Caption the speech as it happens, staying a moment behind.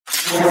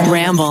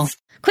Ramble.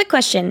 Quick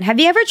question. Have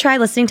you ever tried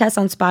listening to us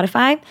on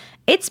Spotify?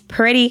 It's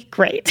pretty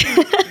great.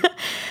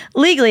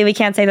 Legally, we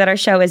can't say that our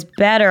show is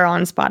better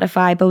on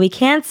Spotify, but we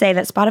can say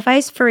that Spotify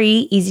is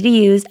free, easy to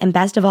use, and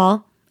best of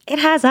all, it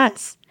has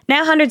us.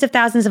 Now hundreds of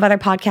thousands of other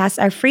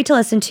podcasts are free to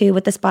listen to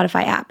with the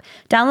Spotify app.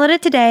 Download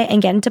it today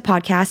and get into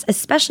podcasts,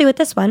 especially with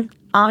this one,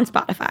 on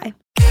Spotify.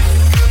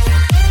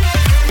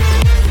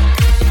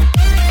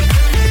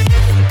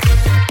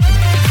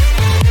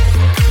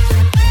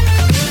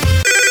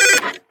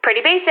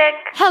 Pretty basic.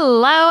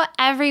 Hello,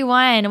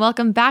 everyone.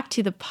 Welcome back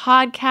to the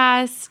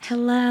podcast.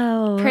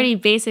 Hello. Pretty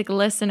basic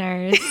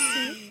listeners.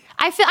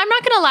 I'm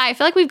not going to lie. I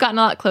feel like we've gotten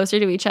a lot closer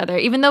to each other,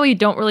 even though we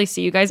don't really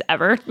see you guys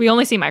ever. We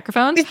only see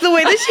microphones. It's the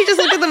way that she just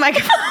looked at the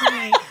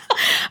microphone.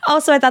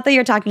 Also, I thought that you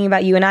were talking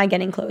about you and I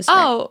getting closer.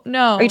 Oh,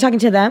 no. Are you talking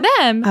to them?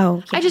 Them. Oh,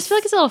 yes. I just feel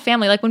like it's a little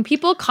family. Like when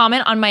people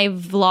comment on my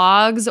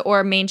vlogs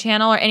or main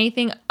channel or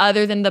anything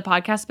other than the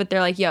podcast, but they're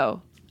like,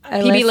 yo,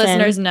 PB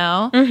listeners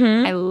know.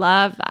 Mm-hmm. I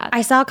love that.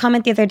 I saw a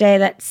comment the other day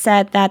that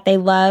said that they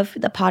love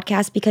the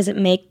podcast because it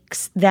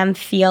makes them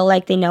feel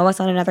like they know us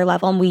on another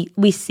level and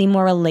we seem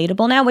more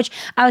relatable now, which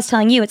I was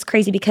telling you, it's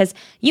crazy because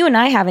you and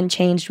I haven't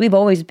changed. We've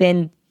always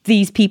been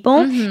these people.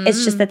 Mm-hmm.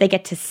 It's just that they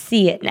get to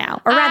see it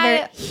now. Or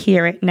rather,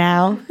 hear it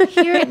now.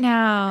 Hear it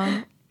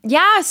now.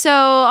 Yeah, so,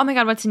 oh my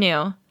God, what's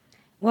new?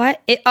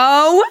 What?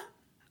 Oh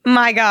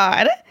my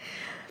God.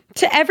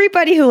 To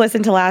everybody who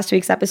listened to last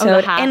week's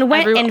episode and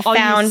went and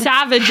found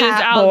savages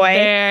Hat out Boy,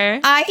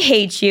 there. I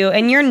hate you,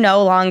 and you're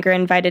no longer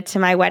invited to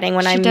my wedding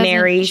when I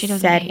marry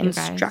said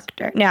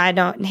instructor. No, I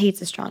don't.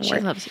 Hate's a strong word. She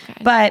loves you guys.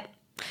 But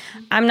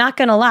I'm not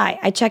going to lie.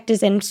 I checked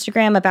his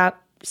Instagram about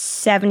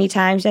 70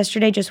 times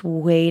yesterday just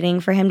waiting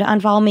for him to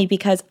unfollow me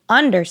because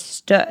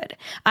understood.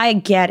 I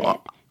get it.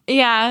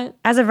 Yeah.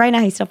 As of right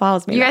now, he still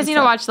follows me. You guys need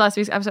to watch last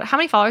week's episode. How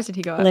many followers did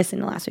he go up? Listen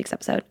to last week's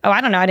episode. Oh,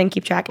 I don't know. I didn't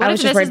keep track. What I was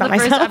if just worried about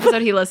myself. This is the first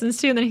episode he listens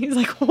to, and then he's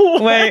like,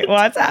 what? Wait,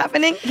 what's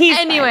happening?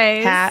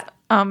 Anyways.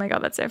 Oh my God,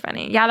 that's so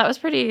funny. Yeah, that was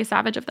pretty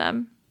savage of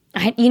them.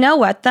 You know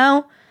what,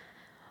 though?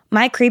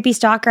 My creepy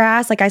stalker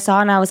ass, like I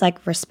saw and I was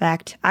like,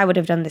 respect. I would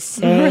have done the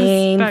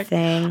same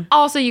thing.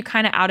 Also, you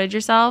kind of outed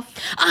yourself.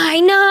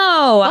 I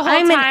know.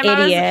 I'm an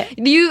idiot.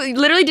 You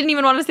literally didn't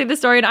even want to say the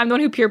story, and I'm the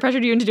one who peer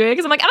pressured you into doing it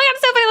because I'm like, oh my God,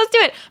 it's so funny, let's do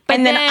it. But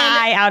and then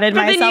I outed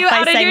myself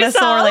by saying the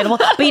Soul Relatable.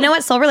 But you know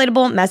what? Soul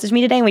Relatable messaged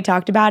me today and we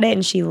talked about it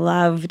and she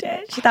loved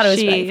it. She thought it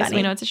was really funny. So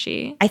we know it's a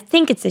she. I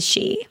think it's a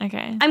she.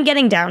 Okay. I'm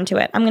getting down to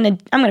it. I'm gonna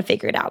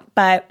figure it out.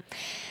 But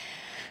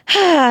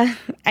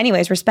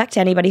anyways, respect to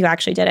anybody who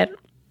actually did it.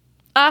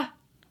 Okay.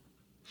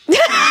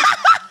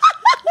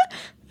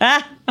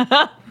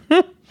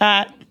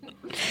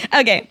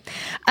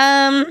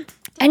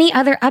 Any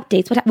other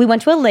updates? We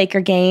went to a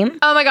Laker game.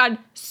 Oh my God,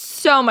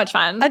 so much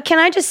fun. Can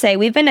I just say,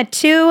 we've been to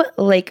 2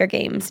 Laker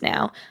games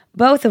now,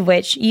 both of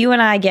which you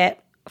and I get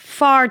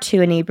far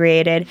too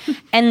inebriated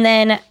and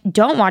then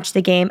don't watch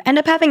the game, end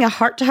up having a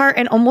heart-to-heart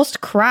and almost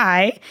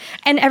cry.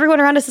 And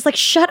everyone around us is like,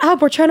 shut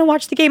up, we're trying to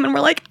watch the game. And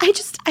we're like,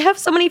 I have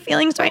so many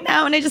feelings right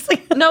now. And I just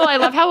like... No, I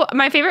love how one of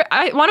my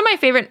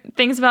favorite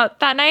things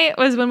about that night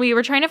was when we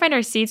were trying to find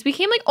our seats. We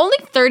came like only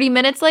 30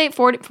 minutes late,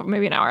 40,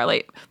 maybe an hour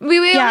late.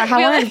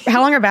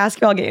 How long are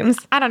basketball games?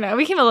 I don't know.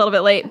 We came a little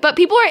bit late. But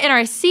people were in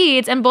our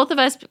seats and both of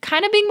us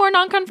kind of being more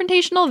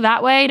non-confrontational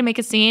that way to make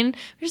a scene.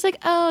 We're just like,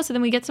 oh, so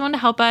then we get someone to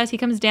help us. He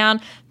comes down.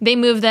 They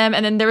move them,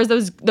 and then there was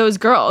those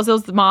girls,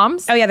 those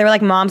moms. Oh yeah, they were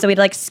like moms, so we had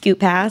to like scoot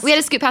past. We had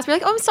to scoot past. We're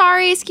like, oh, I'm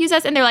sorry, excuse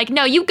us, and they're like,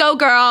 no, you go,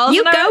 girls.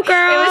 You go,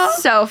 girl. It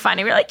was so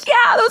funny. We were like,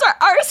 yeah, those are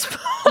our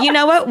spots. You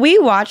know what? We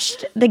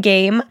watched the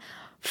game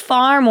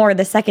far more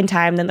the second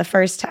time than the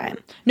first time.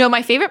 No,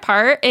 my favorite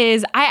part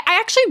is I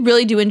actually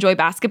really do enjoy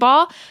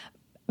basketball.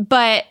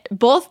 But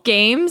both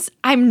games,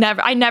 I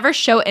never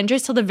show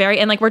interest till the very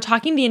end. Like, we're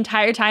talking the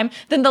entire time.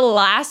 Then the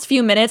last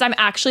few minutes, I'm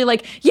actually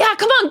like, yeah,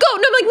 come on, go.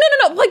 No, I'm like,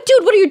 no. Like,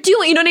 dude, what are you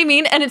doing? You know what I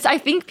mean? And I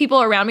think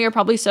people around me are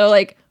probably so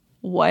like,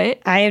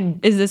 what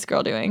is this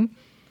girl doing?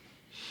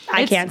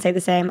 I can't say the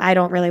same. I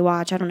don't really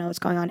watch. I don't know what's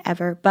going on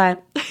ever.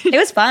 But it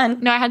was fun.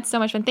 No, I had so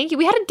much fun. Thank you.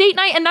 We had a date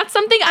night, and that's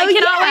something I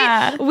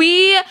cannot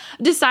wait.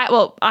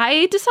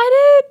 I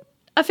decided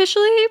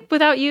officially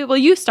without you. Well,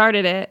 you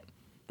started it.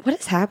 What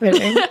is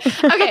happening?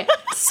 Okay,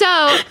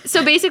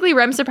 so basically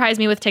Rem surprised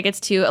me with tickets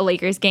to a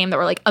Lakers game that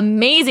were like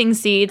amazing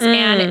seats,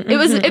 and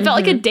it felt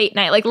like a date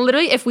night. Like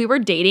literally, if we were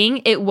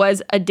dating, it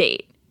was a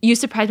date. You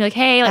surprised me like,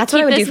 hey, like, that's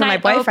what I would do for my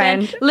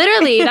boyfriend. Open.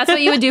 Literally, that's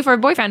what you would do for a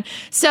boyfriend.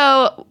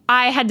 So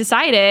I had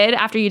decided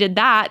after you did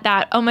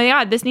that, oh my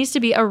God, this needs to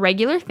be a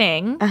regular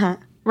thing.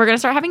 We're going to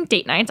start having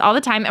date nights all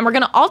the time, and we're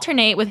going to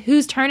alternate with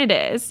whose turn it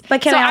is.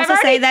 But can I also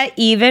say that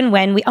even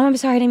when we... Oh, I'm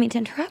sorry, I didn't mean to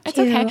interrupt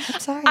you. It's okay. I'm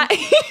sorry.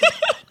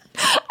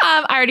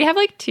 I already have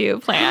like 2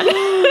 planned.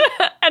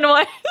 And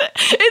one,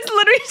 it's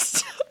literally,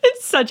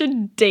 it's such a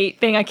date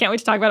thing. I can't wait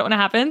to talk about it when it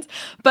happens.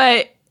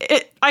 But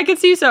I could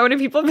see so many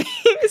people being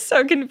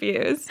so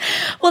confused.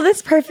 Well,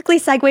 this perfectly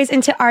segues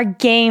into our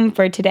game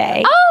for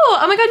today.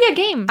 Oh my God, yeah,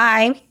 game.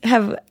 I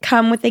have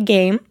come with a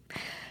game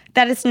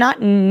that it's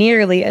not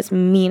nearly as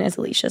mean as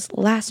Alicia's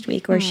last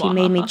week, where she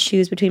made me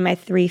choose between my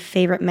 3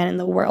 favorite men in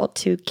the world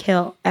to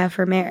kill, F,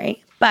 or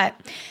marry. But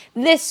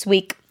this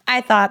week,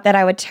 I thought that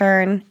I would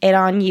turn it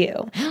on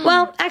you.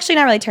 Well, actually,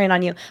 not really turn it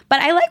on you,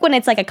 but I like when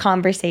it's like a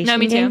conversation. No,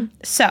 me too.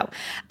 So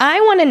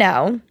I want to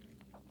know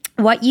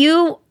what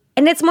you,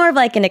 and it's more of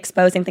like an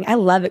exposing thing. I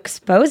love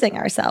exposing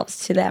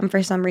ourselves to them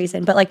for some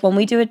reason. But like when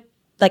we do it,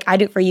 like I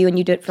do it for you and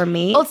you do it for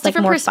me. Well, it's like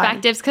different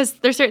perspectives because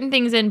there's certain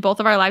things in both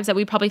of our lives that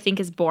we probably think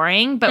is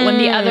boring, but when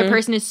the other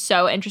person is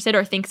so interested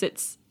or thinks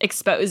it's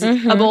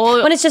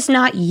exposable. When it's just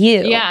not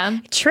you. Yeah.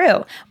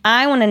 True.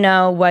 I want to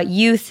know what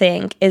you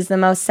think is the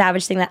most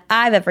savage thing that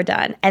I've ever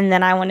done. And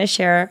then I want to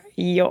share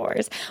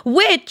yours,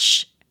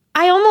 which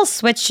I almost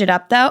switched it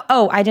up though.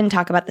 Oh, I didn't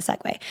talk about the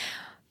segue.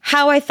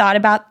 How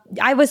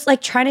I was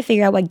like trying to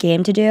figure out what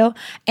game to do.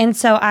 And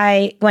so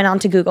I went on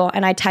to Google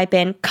and I type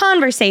in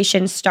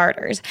conversation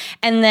starters.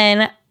 And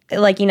then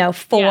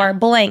for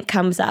blank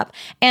comes up.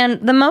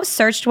 And the most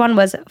searched one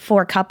was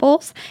for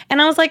couples.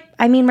 And I was like,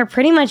 I mean, we're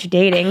pretty much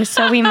dating,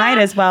 so we might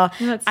as well.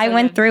 I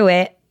went through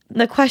it.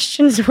 The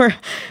questions were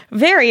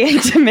very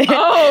intimate.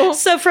 Oh.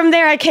 So from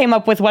there, I came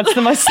up with what's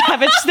the most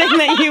savage thing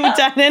that you've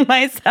done in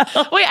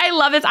myself. Wait, I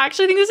love this. I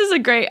actually think this is a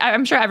great,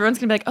 I'm sure everyone's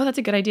going to be like, oh, that's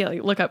a good idea.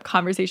 Like, look up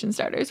conversation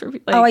starters. For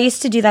people. I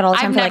used to do that all the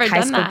time for like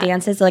high school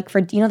dances. Like for,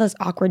 those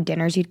awkward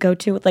dinners you'd go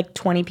to with like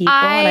 20 people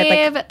and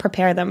I'd like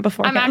prepare them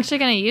before. I'm actually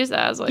going to use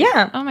that. I was like,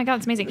 oh my God,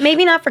 it's amazing.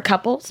 Maybe not for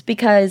couples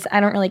because I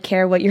don't really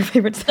care what your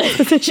favorite sex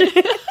position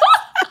is.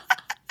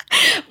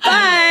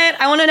 But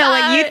I want to know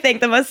what you think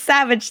the most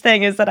savage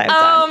thing is that I've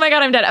done. Oh my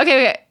God, I'm dead.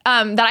 Okay.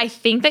 That I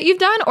think that you've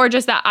done, or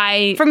just that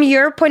I... From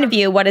your point of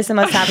view, what is the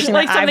most savage thing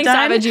like that I've done? Like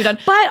something savage you've done.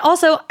 But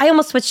also, I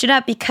almost switched it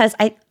up because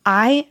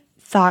I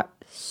thought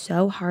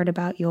so hard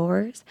about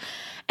yours.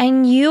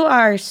 And you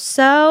are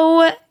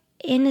so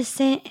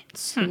innocent and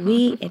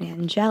sweet and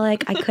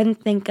angelic. I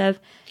couldn't think of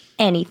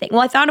anything.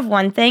 Well, I thought of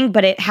one thing,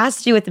 but it has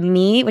to do with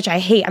me, which I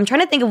hate. I'm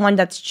trying to think of one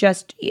that's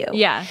just you.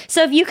 Yeah.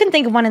 So if you can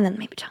think of one and then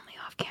maybe tell me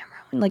off camera.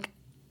 Like...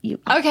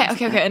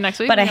 Okay. Next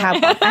week. But I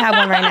have one. I have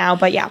one right now,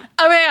 but yeah.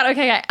 Oh my God.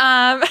 Okay.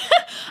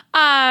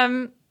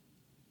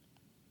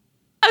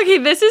 Okay,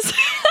 this is...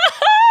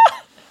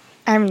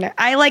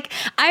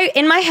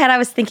 in my head, I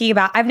was thinking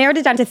about, I've narrowed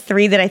it down to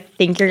 3 that I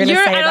think you're going to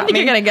say about me. I don't think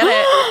you're going to get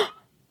it.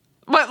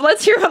 But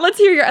let's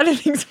hear your other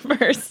things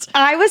first.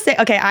 I was saying,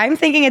 okay, I'm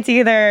thinking it's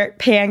either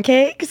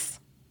pancakes.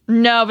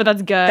 No, but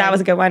that's good. That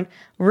was a good one.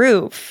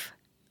 Roof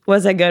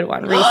was a good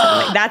one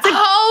recently. That's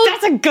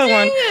a good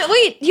one.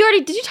 Wait,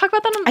 did you talk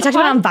about that on the I talked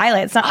about it on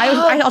Violet. So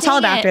I'll tell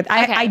it after. Okay.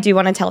 I do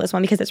want to tell this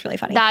one because it's really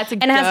funny. That's a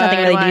good one. And it has nothing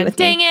really to do with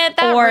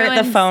me. Or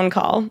the phone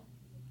call.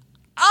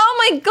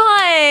 Oh my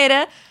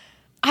God.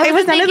 I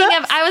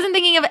wasn't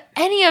thinking of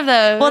any of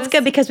those. Well, it's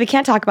good because we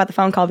can't talk about the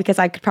phone call because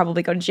I could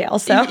probably go to jail.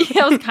 So it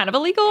was kind of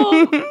illegal.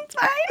 It's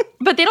fine.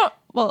 But they don't.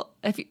 Well,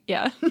 if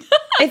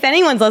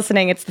anyone's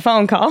listening, it's the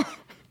phone call.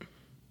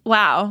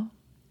 Wow.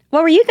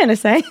 What were you gonna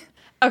say?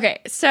 Okay,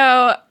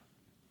 so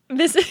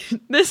this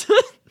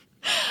was.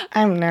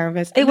 I'm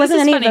nervous. It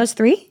wasn't any of those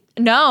 3.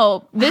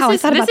 No, I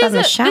thought about that in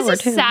the shower this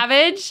is too.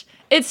 Savage.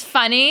 It's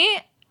funny.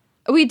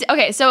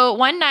 So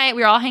one night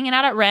we were all hanging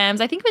out at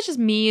Rem's. I think it was just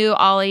me, you,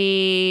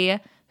 Ollie.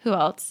 Who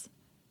else?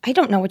 I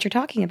don't know what you're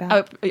talking about.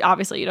 Oh,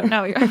 obviously you don't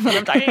know what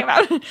I'm talking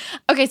about.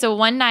 Okay, so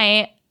one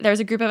night there was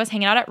a group of us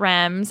hanging out at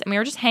Rem's, and we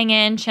were just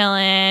hanging,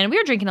 chilling. We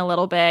were drinking a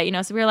little bit,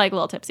 so we were like a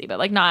little tipsy, but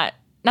like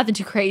nothing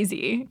too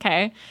crazy,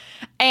 okay?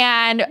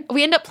 And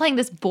we end up playing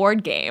this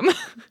board game.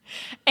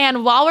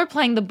 And while we're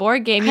playing the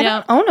board game, I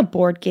don't own a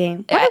board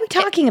game. What are we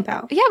talking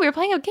about? Yeah, we were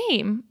playing a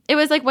game. It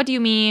was like, what do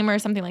you meme or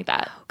something like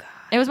that. Oh, God.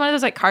 It was one of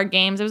those like card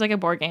games. It was like a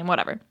board game,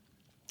 whatever.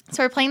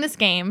 So we're playing this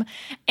game,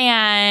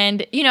 and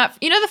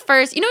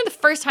the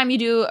first time you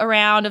do a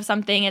round of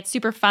something, it's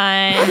super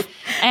fun.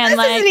 And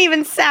this isn't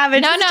even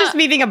savage. No, it's just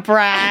me being a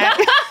brat.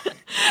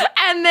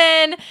 And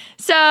then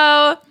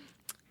so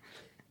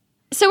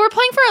we're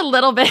playing for a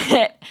little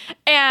bit,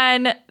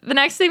 and the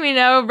next thing we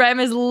know, Rem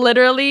is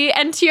literally,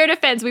 and to your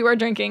defense, we were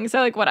drinking, so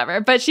like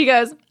whatever. But she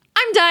goes,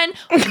 I'm done.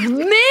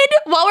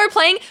 While we're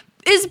playing,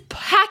 is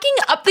packing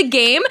up the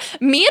game.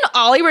 Me and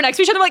Ollie were next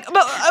to each other like, but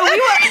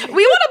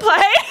we want to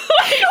play.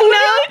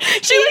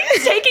 She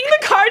was taking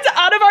the cards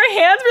out of our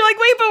hands. We're like,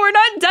 wait, but we're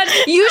not done.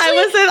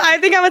 Usually, I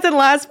think I was in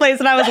last place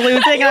and I was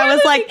losing, and I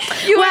was like,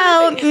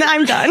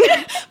 I'm done.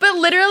 But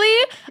literally,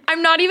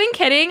 I'm not even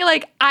kidding.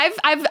 Like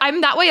I'm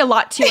that way a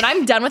lot too, and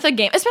I'm done with a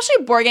game, especially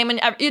a board game, and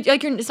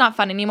it's not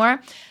fun anymore.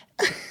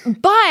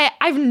 But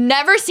I've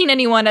never seen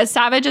anyone as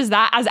savage as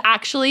that, as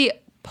actually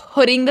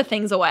putting the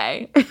things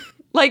away.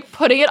 Like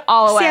putting it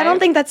all away. See, I don't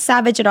think that's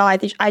savage at all.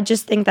 I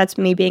just think that's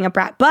me being a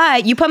brat.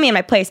 But you put me in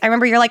my place. I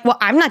remember you're like, well,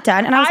 I'm not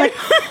done. And I was like,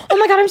 oh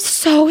my God, I'm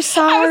so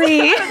sorry.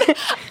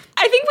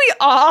 I think we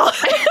all.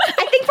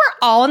 I think we're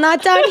all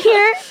not done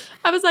here.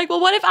 I was like,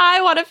 well, what if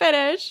I want to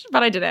finish?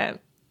 But I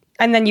didn't.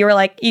 And then you were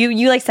like,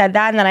 you like said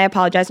that, and then I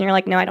apologized, and you're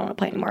like, no, I don't want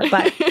to play anymore.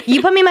 But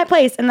you put me in my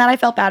place, and that I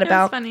felt bad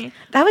about. That was funny.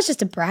 That was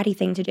just a bratty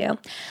thing to do.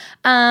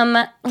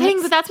 Dang,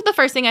 but that's the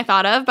first thing I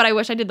thought of, but I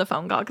wish I did the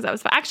phone call because that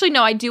was fun. Actually,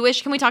 no, I do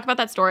wish. Can we talk about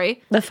that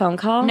story? The phone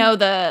call? No,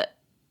 the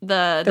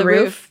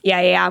roof.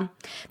 Yeah.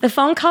 The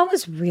phone call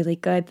was really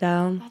good,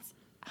 though.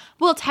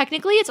 Well,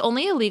 technically, it's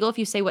only illegal if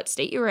you say what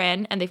state you were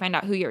in and they find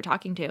out who you're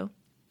talking to.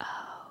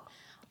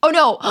 Oh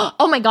no.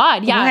 Oh my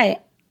God. Yeah.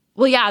 What?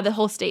 Well, yeah, the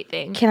whole state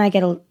thing. Can I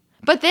get a...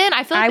 But then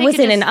I feel like I was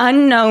in an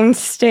unnown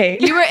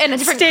state. You were in a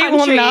different state country.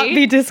 Will not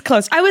be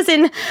disclosed. I was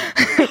in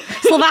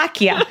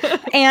Slovakia.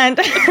 And...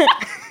 We're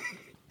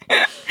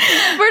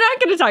not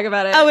going to talk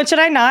about it. Oh, and should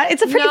I not?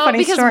 It's a pretty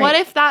funny story. Because what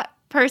if that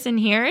person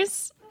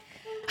hears?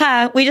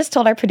 We just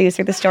told our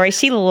producer the story.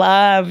 She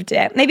loved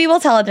it. Maybe we'll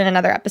tell it in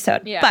another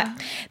episode. Yeah. But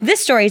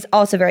this story is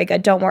also very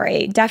good. Don't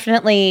worry.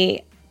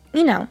 Definitely,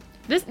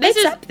 This it's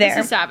is up there.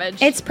 This is savage.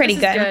 It's pretty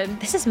This is good.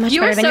 This is much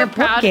better than your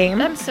board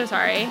game. I'm so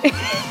sorry.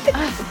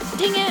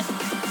 Dang it.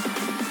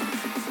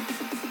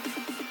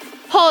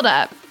 Hold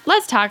up.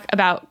 Let's talk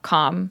about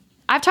Calm.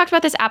 I've talked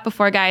about this app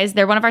before, guys.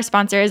 They're one of our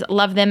sponsors.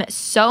 Love them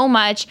so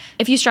much.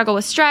 If you struggle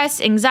with stress,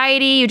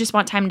 anxiety, you just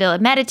want time to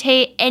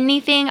meditate,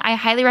 anything, I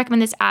highly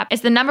recommend this app.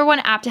 It's the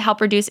 #1 app to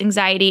help reduce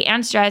anxiety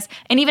and stress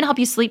and even help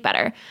you sleep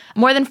better.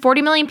 More than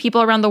 40 million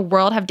people around the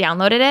world have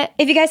downloaded it.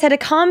 If you guys head to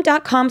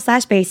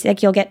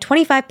calm.com/basic, you'll get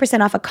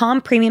 25% off a Calm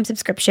premium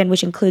subscription,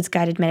 which includes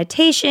guided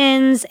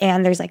meditations,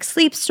 and there's like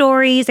sleep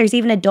stories. There's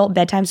even adult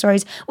bedtime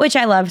stories, which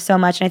I love so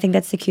much, and I think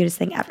that's the cutest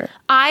thing ever.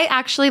 I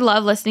actually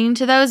love listening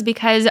to those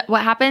because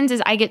what happens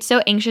is I get so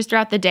anxious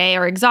throughout the day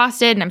or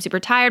exhausted and I'm super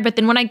tired, but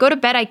then when I go to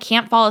bed, I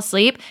can't fall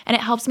asleep, and it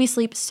helps me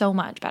sleep so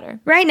much better.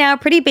 Right now,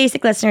 Pretty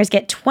Basic listeners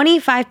get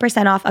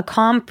 25% off a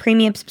Calm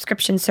premium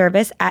subscription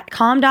service at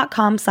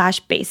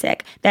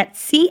calm.com/basic.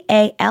 That's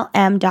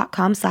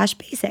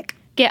CALM.com/basic.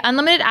 Get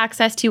unlimited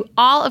access to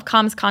all of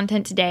Calm's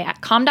content today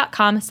at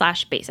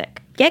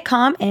calm.com/basic. Get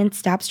calm and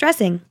stop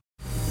stressing.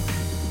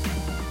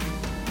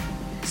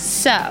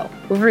 So,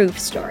 roof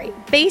story.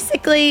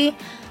 Basically,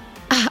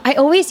 I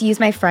always use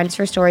my friends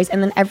for stories,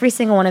 and then every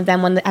single one of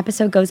them, when the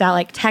episode goes out,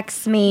 like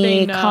texts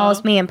me,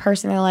 calls me in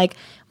person. They're like,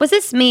 was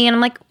this me? And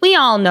I'm like, we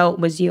all know it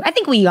was you. I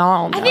think we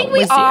all know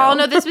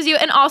know this was you.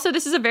 And also,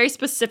 this is a very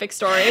specific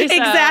story. So.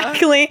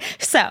 Exactly.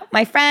 So,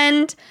 my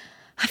friend,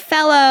 a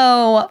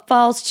fellow,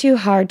 falls too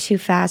hard, too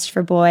fast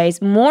for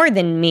boys, more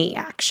than me,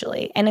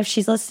 actually. And if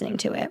she's listening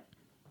to it,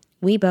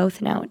 we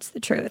both know it's the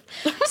truth.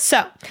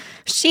 So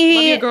she...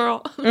 Love you,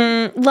 girl.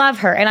 Love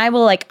her. And I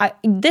will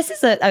this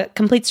is a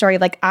complete story.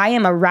 Like, I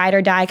am a ride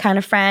or die kind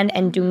of friend,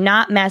 and do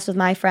not mess with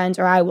my friends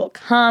or I will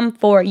come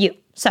for you.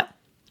 So...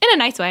 In a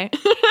nice way.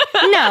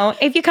 No,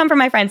 if you come for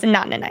my friends and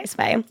not in a nice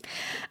way.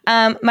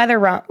 Mother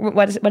Rome,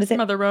 what is it?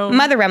 Mother Rome.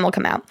 Mother Rome will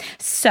come out.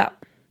 So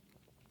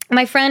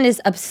my friend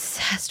is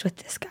obsessed with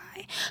this guy,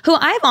 who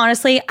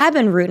I've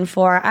been rooting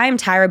for. I'm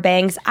Tyra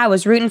Banks. I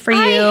was rooting for you.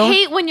 I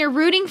hate when you're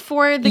rooting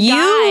for the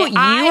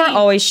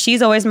guy.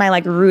 She's always my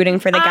rooting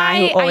for the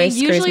guy who always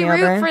screws me over. I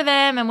usually root for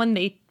them, and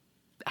when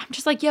I'm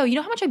just like, yo, you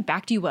know how much I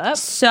backed you up?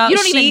 So you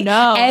don't even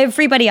know.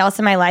 Everybody else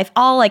in my life,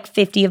 all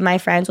 50 of my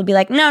friends will be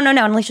like, no. And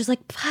Alicia's like,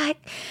 but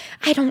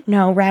I don't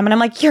know, Rem. And I'm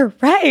like, you're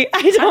right.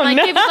 I don't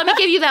know. Let me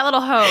give you that little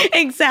hope.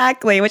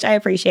 Exactly, which I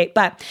appreciate.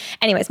 But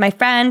anyways, my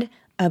friend,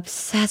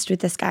 obsessed with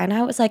this guy. And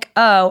I was like,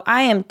 oh,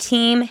 I am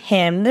team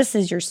him. This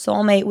is your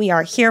soulmate. We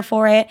are here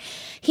for it.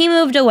 He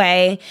moved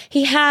away.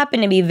 He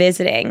happened to be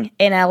visiting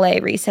in LA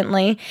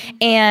recently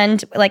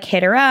and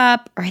hit her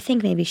up, or I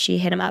think maybe she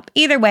hit him up.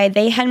 Either way,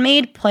 they had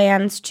made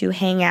plans to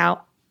hang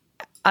out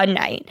a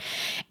night,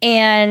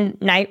 and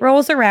night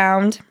rolls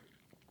around.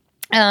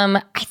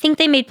 I think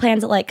they made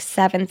plans at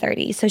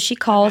 7:30. So she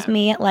calls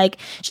me at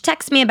she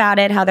texts me about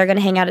it, how they're going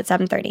to hang out at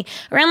 7:30.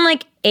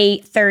 Around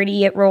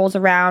 8:30, it rolls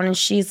around, and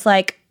she's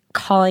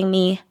calling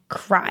me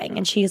crying.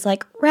 And she's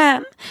like,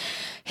 Rem,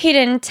 he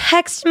didn't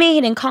text me,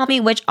 he didn't call me,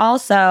 which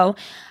also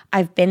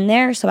I've been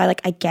there. So I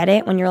get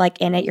it. When you're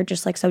in it, you're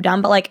just so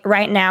dumb. But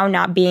right now,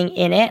 not being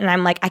in it, and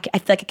I'm I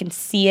feel like I can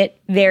see it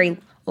very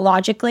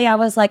logically. I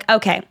was like,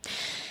 okay.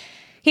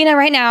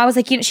 Right now, I was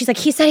she's like,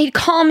 he said he'd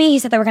call me. He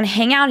said they were going to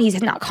hang out.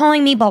 He's not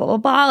calling me, blah, blah, blah,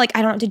 blah.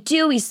 I don't know what to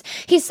do. He's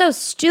so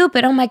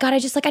stupid. Oh my God.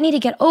 I need to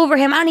get over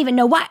him. I don't even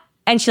know what.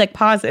 And she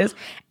pauses.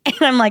 And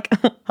I'm like,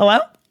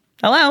 hello?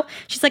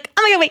 She's like,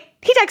 oh my God, wait.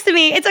 He texted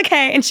me. It's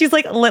okay. And she's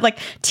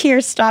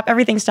tears stop.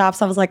 Everything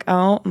stops. I was like,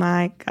 oh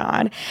my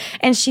God.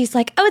 And she's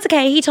like, oh, it's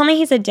okay. He told me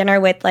he's at dinner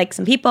with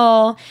some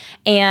people,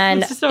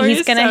 and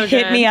he's going to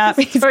hit me up.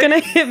 He's going to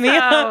hit me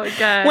up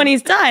when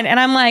he's done. And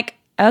I'm like,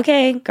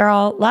 okay,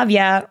 girl, love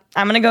ya.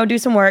 I'm going to go do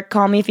some work.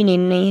 Call me if you need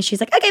me. She's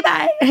like, okay,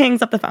 bye.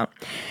 Hangs up the phone.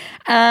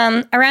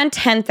 Around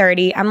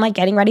 10:30, I'm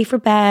getting ready for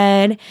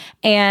bed,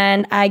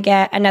 and I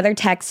get another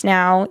text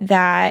now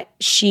that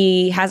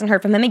she hasn't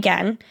heard from him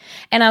again.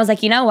 And I was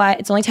like, you know what?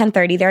 It's only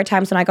 10:30. There are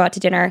times when I go out to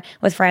dinner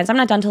with friends, I'm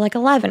not done till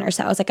 11 or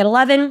so. I was like, at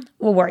 11,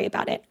 we'll worry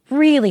about it.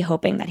 Really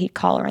hoping that he'd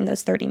call her in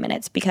those 30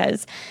 minutes,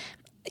 because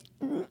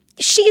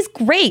she's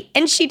great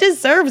and she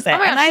deserves it. Oh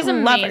my and gosh, I she's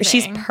love her. amazing.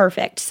 She's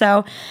perfect.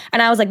 So,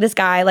 and I was like, this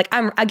guy, like,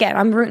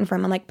 I'm rooting for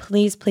him. I'm like,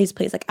 please, please,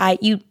 please. Like,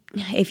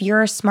 if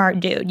you're a smart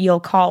dude, you'll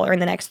call her in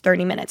the next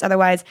 30 minutes.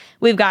 Otherwise,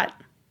 we've got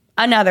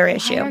another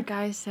issue. Why are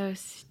guys so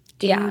stupid?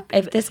 Yeah.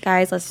 If this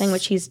guy's listening,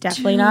 which he's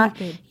definitely not,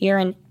 you're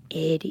an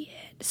idiot.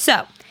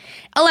 So,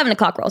 11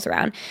 o'clock rolls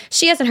around.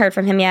 She hasn't heard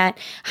from him yet.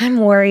 I'm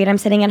worried. I'm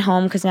sitting at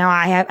home because now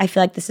I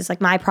feel like this is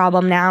like my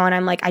problem now. And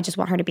I'm like, I just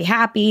want her to be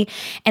happy.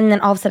 And then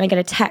all of a sudden I get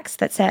a text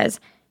that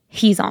says,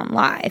 he's on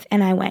live.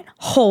 And I went,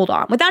 hold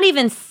on. Without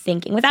even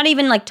thinking, without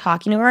even like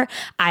talking to her,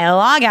 I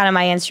log out of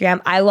my Instagram.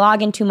 I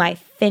log into my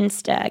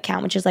Finsta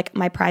account, which is like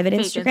my private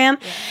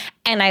Instagram. Yeah.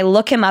 And I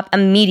look him up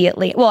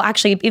immediately. Well,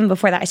 actually, even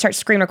before that, I start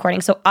screen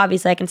recording. So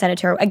obviously I can send it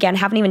to her. Again,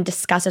 haven't even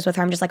discussed this with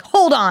her. I'm just like,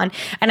 hold on.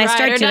 And I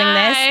start doing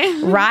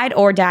this. Ride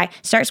or die.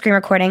 Start screen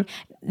recording.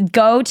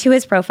 Go to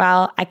his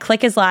profile. I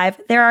click his live.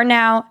 There are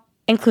now,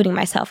 including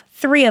myself,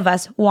 3 of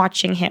us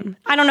watching him.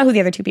 I don't know who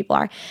the other 2 people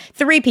are.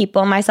 3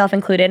 people, myself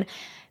included,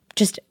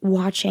 just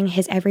watching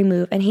his every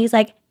move. And he's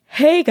like,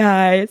 hey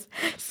guys,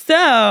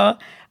 so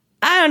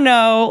I don't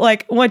know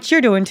like what you're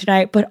doing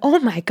tonight, but oh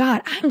my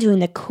God, I'm doing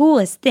the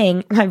coolest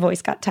thing. My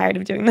voice got tired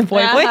of doing the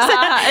boy voice.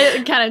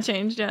 It kind of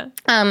changed, yeah.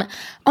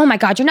 Oh my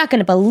God, you're not going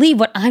to believe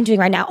what I'm doing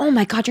right now. Oh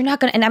my God, you're not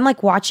going to. And I'm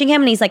like watching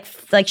him and he's like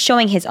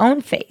showing his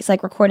own face,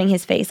 like recording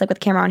his face, like with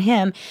the camera on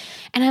him.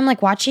 And I'm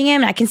like watching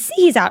him and I can see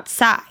he's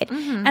outside.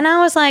 Mm-hmm. And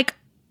I was like,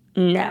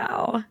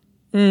 no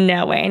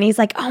way. And he's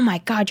like, oh my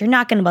God, you're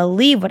not going to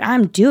believe what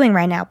I'm doing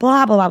right now.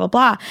 Blah, blah, blah, blah,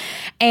 blah.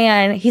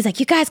 And he's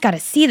like, you guys got to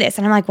see this.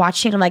 And I'm like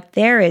watching it. I'm like,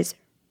 there is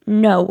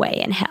no way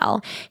in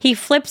hell. He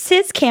flips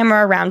his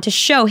camera around to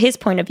show his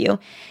point of view.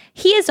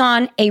 He is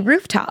on a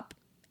rooftop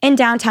in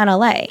downtown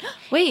LA.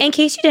 Wait. In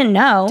case you didn't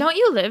know. Don't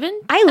you live in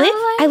LA?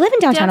 I live in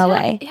downtown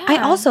LA. Yeah. I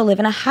also live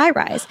in a high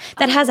rise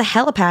that has a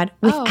helipad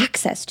with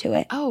access to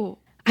it. Oh.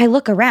 I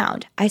look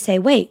around. I say,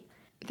 wait.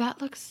 That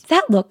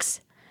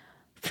looks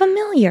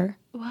familiar.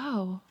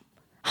 Wow.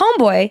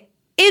 Homeboy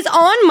is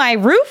on my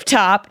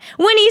rooftop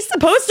when he's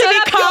supposed to be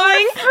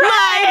calling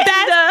my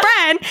best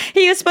friend.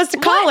 He was supposed to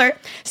call her.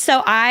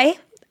 So I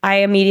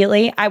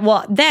immediately,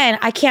 then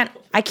I can't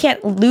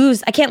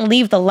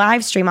leave the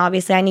live stream.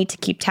 Obviously, I need to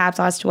keep tabs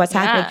on as to what's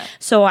happening.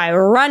 So I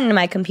run to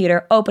my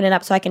computer, open it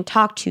up so I can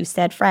talk to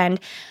said friend.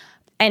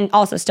 And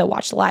also still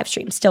watch the live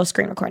stream, still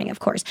screen recording, of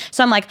course.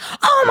 So I'm like,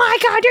 oh my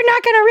God, you're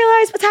not going to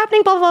realize what's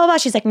happening, blah, blah, blah, blah.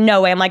 She's like,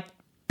 no way. I'm like,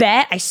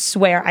 bet, I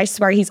swear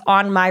he's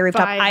on my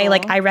rooftop.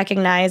 I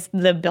recognize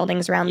the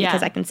buildings around me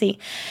because I can see.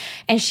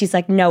 And she's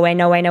like, no way.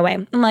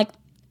 I'm like,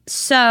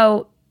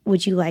 so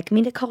would you like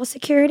me to call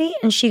security?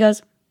 And she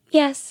goes,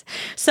 yes.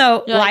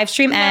 So live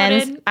stream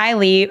ends. I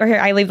leave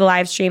the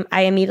live stream.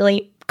 I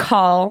immediately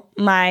call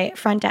my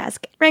front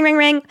desk. Ring, ring,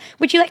 ring.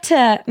 Would you like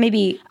to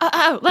maybe...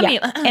 let me...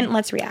 and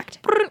let's react.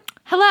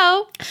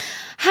 Hello.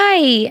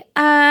 Hi.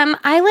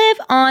 I live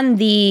on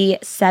the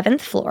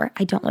 7th floor.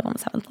 I don't live on the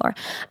 7th floor.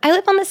 I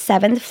live on the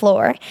 7th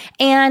floor.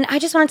 And I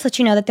just wanted to let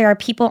you know that there are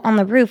people on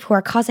the roof who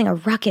are causing a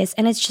ruckus.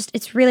 And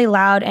it's really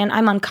loud and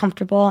I'm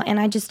uncomfortable.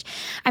 And I'm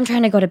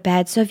trying to go to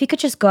bed. So if you could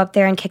just go up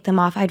there and kick them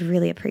off, I'd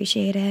really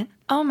appreciate it.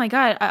 Oh my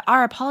God.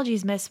 Our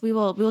apologies, miss. We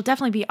will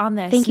definitely be on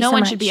this. Thank you so much. No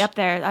one should be up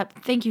there.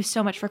 Thank you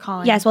so much for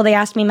calling. Yes, well, they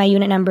asked me my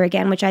unit number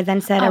again, which I then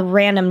said a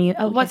random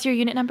unit. What's your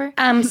unit number?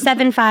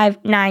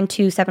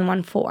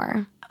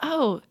 7592714.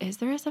 Oh, is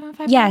there a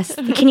 759? Yes.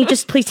 Can you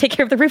just please take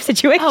care of the roof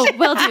situation? Oh,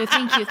 will do.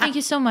 Thank you. Thank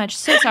you so much.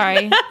 So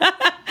sorry.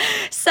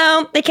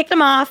 So they kicked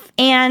him off,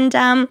 and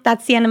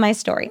that's the end of my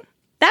story.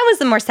 That was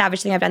the more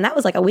savage thing I've done. That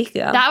was like a week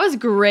ago. That was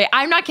great.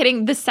 I'm not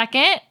kidding. The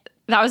second...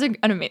 That was an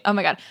amazing. Oh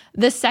my God.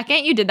 The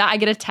second you did that, I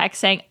get a text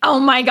saying, oh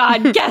my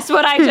God, guess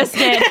what I just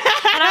did? And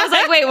I was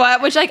like, wait,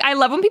 what? Which I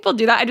love when people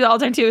do that. I do that all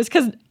the time too, is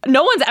because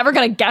no one's ever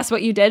going to guess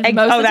what you did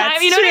most of the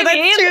time. You know what I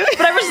mean? True.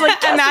 But I was just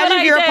like, imagine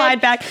if you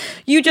replied back,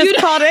 you just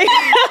called it.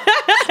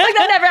 Like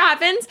that never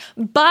happens.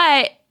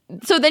 But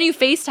so then you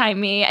FaceTime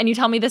me and you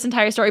tell me this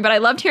entire story, but I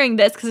loved hearing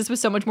this because this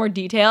was so much more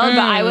detailed, but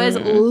I was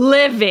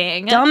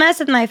living. Don't mess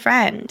with my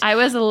friend. I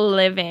was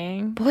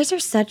living. Boys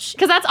are such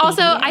Because that's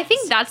also, idiots. I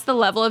think that's the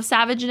level of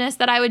savageness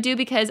that I would do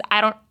because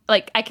I don't,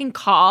 I can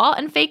call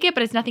and fake it,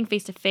 but it's nothing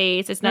face to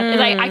face. It's not,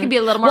 I can be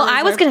a little more reserved.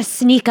 I was going to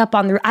sneak up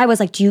on I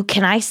was like,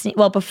 can I sneak?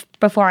 Well,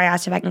 before I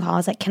asked if I can call, I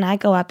was like, can I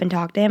go up and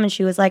talk to him? And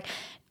she was like,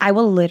 I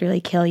will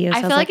literally kill you. So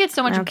I feel like it's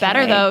so much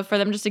better though for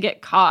them just to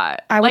get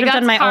caught. I would have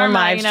done my own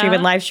live stream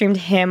and live streamed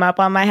him up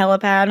on my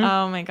helipad.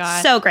 Oh my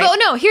God. So great. But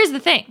no, here's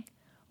the thing.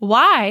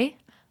 Why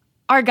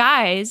are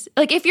guys,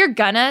 if you're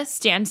gonna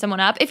stand someone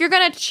up, if you're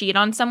gonna cheat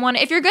on someone,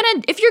 if you're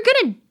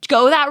gonna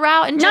go that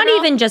route in general,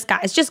 not even just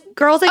guys, just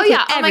girls included.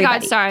 Oh my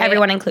God, sorry.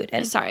 Everyone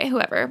included. Sorry,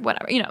 whoever,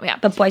 whatever, yeah.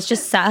 But boys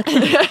just suck.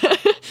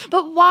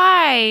 But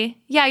why?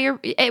 Yeah,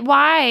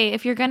 why,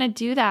 if you're gonna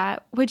do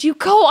that, would you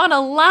go on a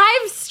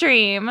live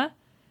stream?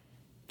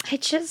 I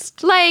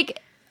just the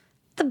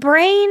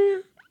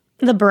brain.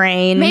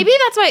 Maybe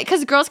that's why,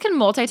 because girls can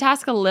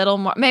multitask a little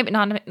more. Maybe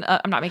not.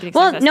 I'm not making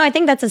excuses. Well, no, I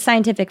think that's a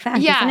scientific fact,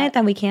 isn't it?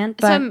 That we can't.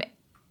 But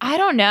I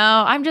don't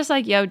know. I'm just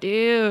like, yo,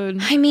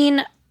 dude. I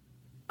mean,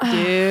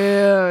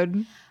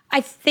 Dude. I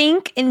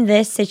think in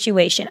this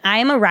situation, I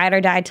am a ride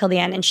or die till the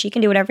end, and she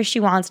can do whatever she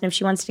wants. And if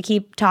she wants to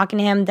keep talking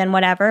to him, then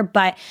whatever.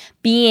 But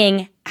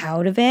being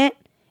out of it,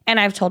 and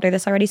I've told her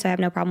this already, so I have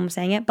no problem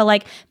saying it. But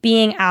like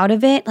being out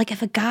of it, like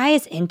if a guy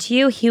is into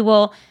you, he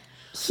will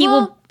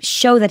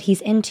show that he's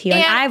into you.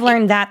 And I've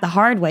learned that the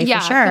hard way for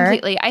sure. Yeah,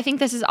 completely. I think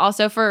this is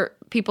also for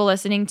people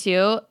listening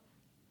too.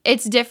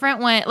 It's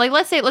different when, like,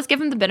 let's give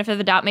him the benefit of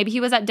the doubt. Maybe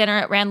he was at dinner,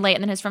 it ran late,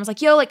 and then his friend was like,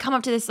 yo, like, come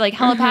up to this, like,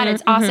 helipad.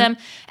 It's awesome.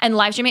 And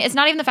live streaming. It's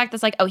not even the fact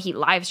that's like, oh, he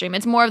live streamed.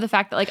 It's more of the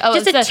fact that, like, oh,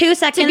 just a 2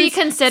 seconds. To be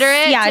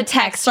considerate. Yeah, to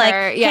text like,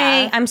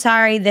 hey, I'm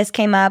sorry this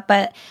came up,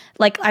 but,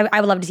 like,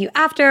 I would love to see you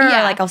after, or,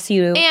 like, I'll see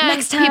you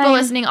next time. People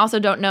listening also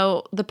don't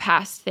know the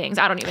past things.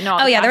 I don't even know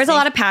all the there was things. a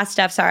lot of past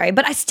stuff, sorry.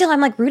 But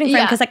I'm, like, rooting for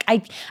him because, like, I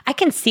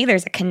can see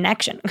there's a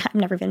connection. I've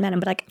never even met him,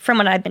 but, like, from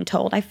what I've been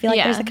told, I feel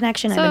like there's a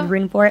connection. So, I've been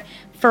rooting for it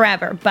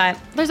forever, but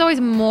there's always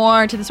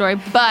more to the story,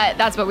 but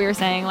that's what we were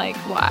saying, like,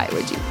 why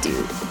would you do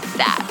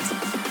that?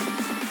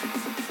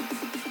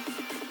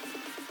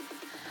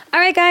 All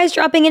right, guys,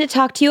 dropping in to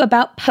talk to you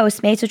about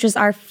Postmates, which is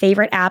our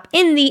favorite app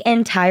in the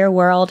entire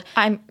world.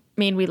 I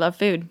mean, we love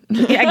food.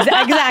 Yeah,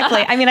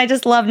 exactly. I mean, I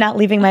just love not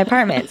leaving my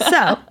apartment.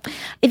 So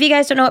if you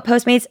guys don't know what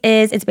Postmates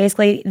is, it's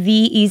basically the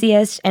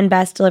easiest and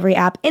best delivery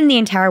app in the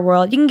entire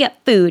world. You can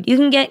get food. You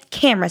can get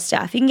camera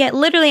stuff. You can get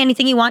literally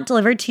anything you want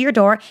delivered to your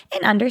door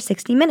in under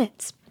 60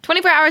 minutes.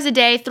 24 hours a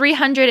day,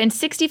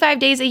 365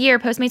 days a year,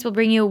 Postmates will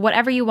bring you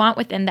whatever you want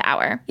within the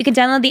hour. You can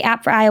download the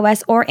app for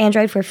iOS or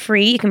Android for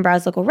free. You can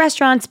browse local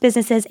restaurants,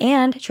 businesses,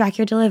 and track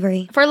your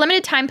delivery. For a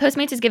limited time,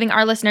 Postmates is giving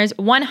our listeners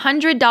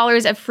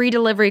 $100 of free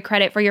delivery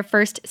credit for your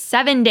first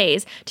 7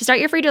 days. To start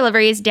your free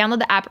deliveries, download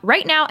the app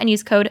right now and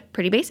use code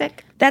PRETTYBASIC.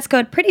 That's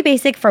code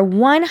PRETTYBASIC for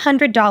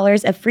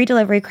 $100 of free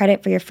delivery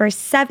credit for your first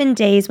 7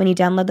 days when you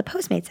download the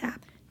Postmates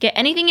app. Get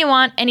anything you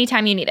want,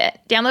 anytime you need it.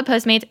 Download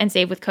Postmates and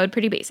save with code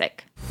PRETTYBASIC.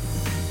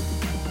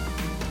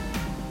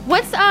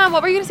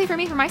 What were you gonna say for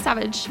me for my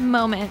savage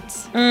moment?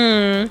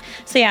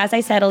 So yeah, as I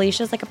said,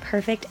 Alicia's like a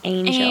perfect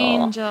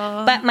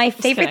angel. But my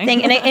favorite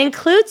thing, and it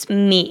includes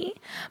me,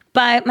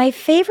 but my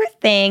favorite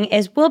thing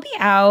is we'll be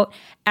out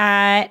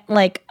at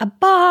like a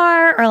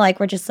bar or like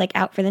we're just like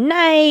out for the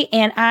night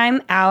and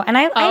I'm out and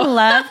I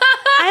love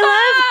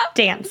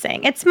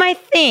dancing. It's my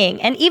thing.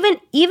 And even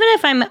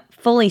if I'm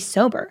fully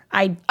sober,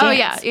 I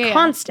dance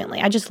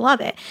constantly. I just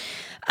love it.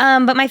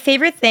 But my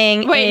favorite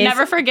thing is...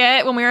 never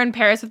forget when we were in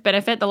Paris with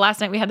Benefit, the last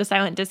night we had the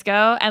silent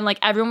disco, and like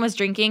everyone was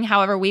drinking,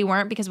 however we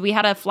weren't, because we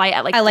had a flight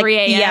at like 3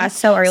 a.m. Yeah,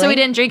 so early. So we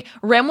didn't drink.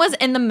 Rem was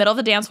in the middle of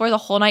the dance floor the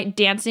whole night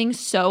dancing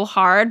so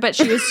hard, but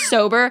she was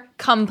sober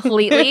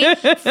completely.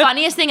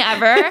 Funniest thing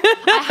ever.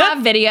 I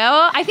have video.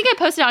 I think I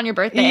posted it on your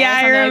birthday. Yeah,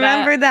 I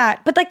remember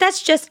that. But like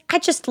I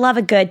just love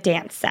a good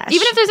dance session.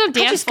 Even if there's no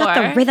dance floor. I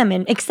just got the rhythm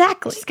in.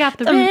 Exactly. Just got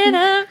the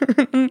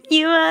rhythm.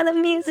 You are the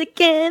music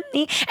in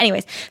me.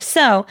 Anyways,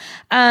 so...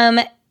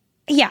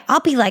 yeah, I'll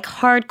be like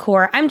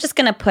hardcore. I'm just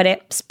going to put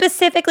it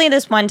specifically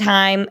this one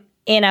time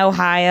in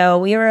Ohio.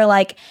 We were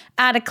like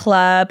at a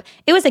club.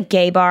 It was a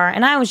gay bar.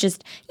 And I was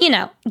just,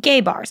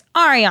 gay bars.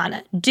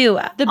 Ariana,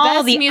 Dua,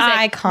 all the music.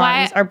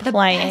 Icons are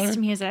playing. The best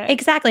music.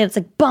 Exactly. It's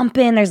like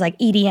bumping. There's like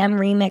EDM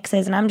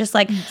remixes. And I'm just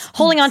like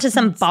holding on to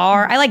some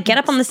bar. I like get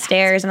up on the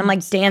stairs and I'm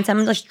like dancing.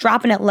 I'm just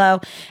dropping it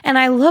low. And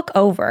I look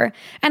over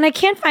and I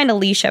can't find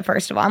Alisha,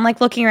 first of all. I'm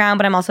like looking around,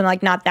 but I'm also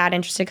like not that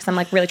interested because I'm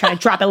like really trying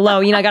to drop it low.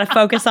 I got to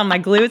focus on my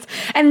glutes.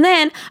 And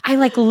then I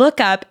like look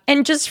up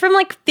and just from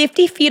like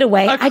 50 feet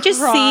away, I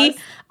just see...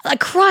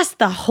 across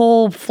the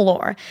whole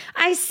floor,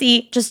 I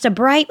see just a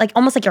bright, like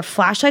almost like your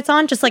flashlight's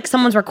on, just like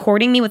someone's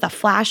recording me with a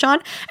flash on.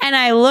 And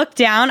I look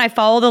down, I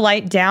follow the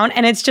light down,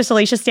 and it's just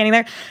Alisha standing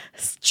there,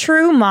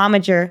 true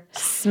momager,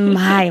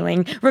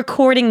 smiling,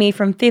 recording me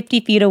from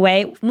 50 feet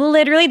away.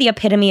 Literally the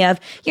epitome of,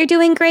 you're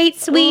doing great,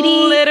 sweetie.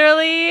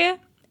 Literally.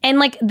 And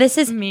like, this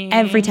is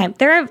every time.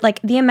 There are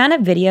like the amount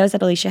of videos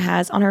that Alisha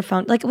has on her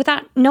phone, like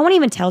without, no one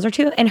even tells her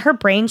to. In her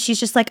brain, she's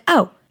just like,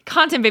 oh,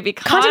 content, baby.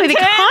 Content.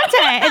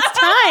 It's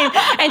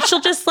time. And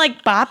she'll just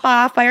like bop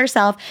off by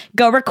herself,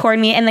 go record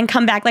me, and then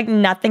come back like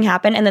nothing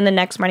happened. And then the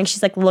next morning,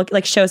 she's like,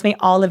 shows me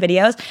all the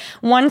videos.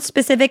 One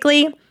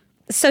specifically.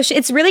 So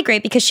it's really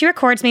great because she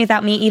records me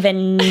without me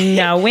even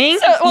knowing.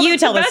 You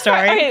tell the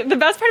story. The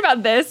best part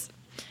about this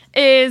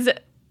is...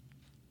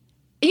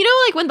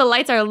 like when the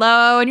lights are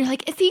low and you're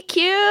like, is he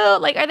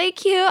cute? Like, are they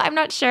cute? I'm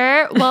not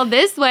sure. Well,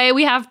 this way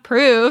we have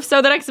proof.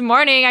 So the next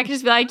morning I can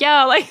just be like,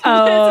 yo, like, this is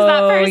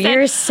that person.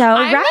 You're so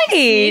I'm right. Like,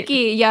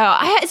 sneaky. Yo,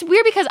 it's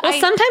weird because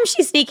sometimes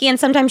she's sneaky and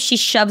sometimes she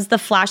shoves the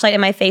flashlight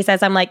in my face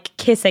as I'm like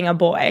kissing a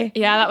boy.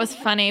 Yeah, that was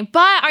funny.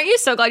 But aren't you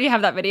so glad you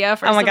have that video?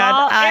 First oh my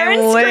God, I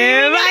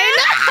live.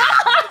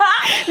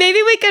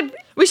 Maybe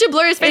we should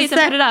blur his face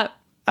and put it up.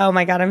 Oh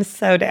my God, I'm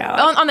so down.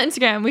 On the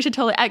Instagram, we should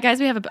totally... guys,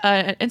 we have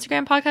an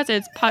Instagram podcast.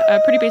 It's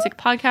a Pretty Basic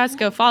Podcast.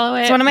 Go follow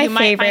it. It's one of my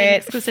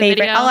favorite.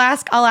 Video.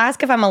 I'll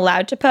ask if I'm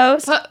allowed to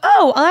post.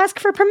 I'll ask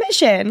for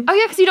permission. Oh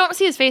yeah, because you don't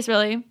see his face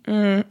really.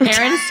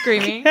 Aaron's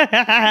screaming.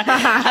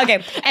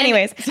 Okay,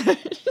 anyways.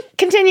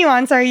 Continue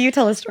on. Sorry, you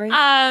tell the story.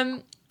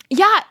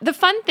 Yeah, the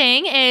fun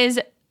thing is...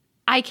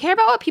 I care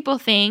about what people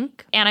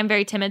think, and I'm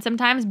very timid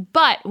sometimes,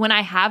 but when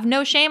I have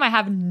no shame, I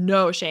have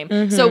no shame.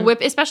 Mm-hmm. So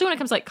especially when it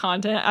comes to like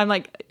content, I'm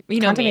like,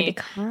 you know me.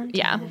 Content.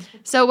 Yeah.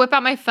 So whip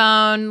out my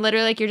phone,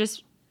 literally like you're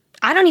just...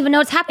 I don't even know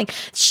what's happening.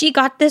 She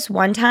got this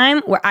one time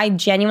where I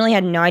genuinely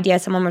had no idea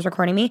someone was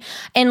recording me.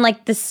 And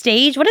like the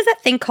stage, what is that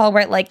thing called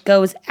where it like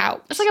goes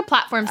out? It's like a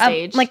platform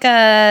stage. Like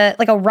a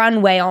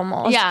runway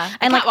almost. Yeah.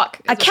 And catwalk.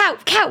 A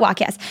catwalk,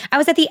 yes. I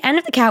was at the end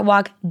of the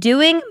catwalk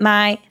doing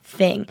my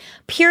thing.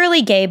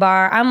 Purely gay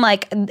bar. I'm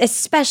like,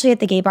 especially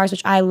at the gay bars,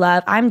 which I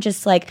love, I'm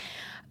just like,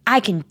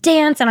 I can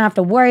dance. I don't have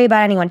to worry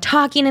about anyone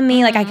talking to me.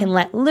 Mm-hmm. Like I can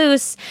let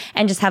loose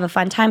and just have a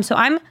fun time. So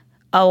I'm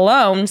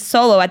alone,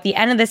 solo at the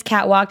end of this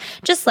catwalk,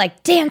 just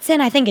like dancing.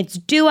 I think it's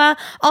Dua.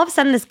 All of a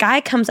sudden, this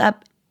guy comes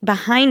up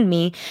behind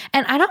me,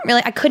 and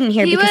I couldn't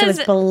hear because it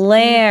was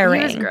blaring.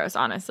 He was gross,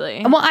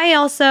 honestly.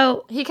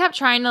 Well, he kept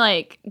trying to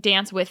like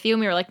dance with you, and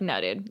we were like, no,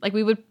 dude. Like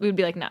we would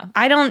be like, no.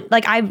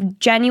 I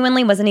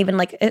genuinely wasn't even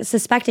like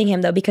suspecting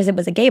him though, because it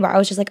was a gay bar. I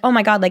was just like, oh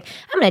my God, like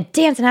I'm gonna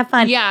dance and have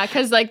fun. Yeah,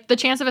 because like the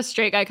chance of a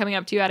straight guy coming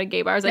up to you at a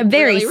gay bar is like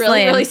very really, slim.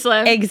 really, really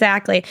slim.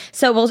 Exactly.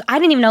 So I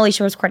didn't even know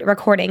Alisha was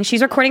recording.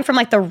 She's recording from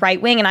like the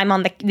right wing, and I'm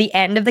on the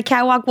end of the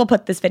catwalk. We'll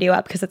put this video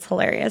up because it's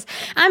hilarious.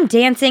 I'm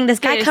dancing. This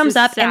guy comes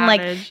up and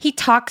like he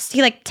taps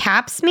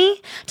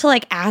me to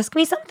like ask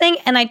me something,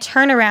 and I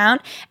turn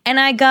around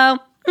and I go,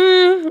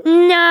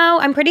 no,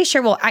 I'm pretty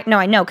sure. Well,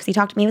 I know because he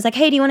talked to me. He was like,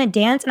 hey, do you want to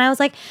dance? And I was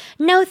like,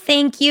 no,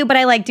 thank you. But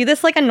I like do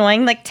this like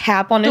annoying like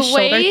tap on his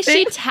shoulder. The way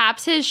she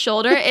taps his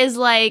shoulder is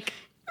like,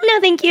 no,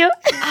 thank you.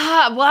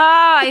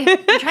 Wow. I'm trying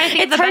to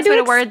think of the best way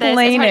to word this.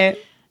 Explain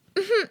it.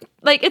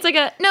 Like it's like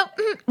a no.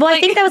 Well, I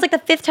think that was like the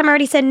fifth time I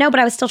already said no, but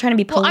I was still trying to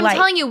be polite. Well, I'm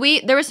telling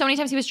you, there were so many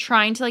times he was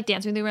trying to like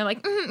dance with me. We were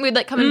like, we'd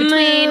like come in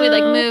between, we'd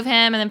like move him,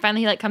 and then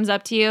finally he like comes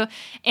up to you.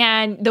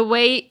 And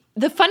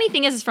the funny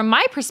thing is from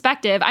my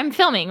perspective, I'm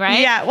filming, right?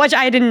 Yeah, which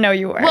I didn't know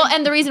you were. Well,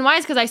 and the reason why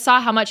is because I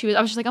saw how much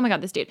I was just like, oh my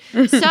God, this dude.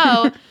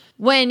 So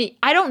when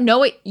I don't know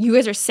what you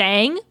guys are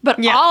saying, but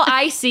all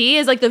I see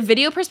is like the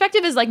video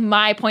perspective is like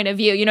my point of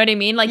view. You know what I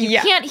mean? Like you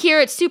can't hear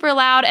it super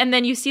loud, and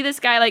then you see this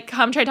guy like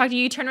come try to talk to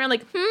you. You turn around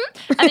like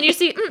and then you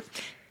see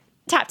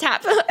tap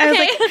tap.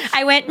 Okay.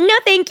 I went no,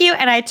 thank you,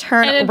 and I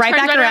turned right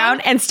back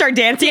around and start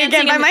dancing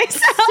again by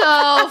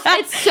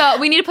myself. So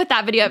we need to put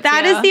that video up.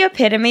 That is the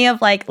epitome of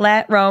like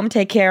let Rome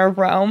take care of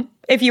Rome.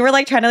 If you were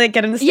like trying to like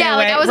get him to stay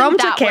away, Rome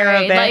took care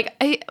of it. Like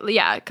completely.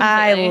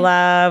 I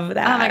love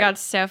that. Oh my God,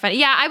 so funny.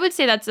 Yeah, I would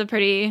say that's a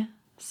pretty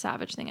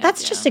savage thing.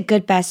 That's just a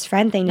good best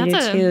friend thing to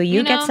do too.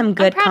 You get some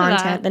good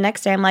content. The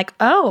next day I'm like,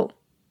 oh,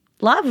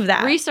 love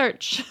that.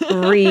 Research.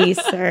 Oh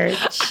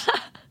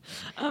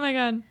my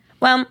God.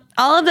 Well,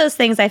 all of those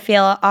things I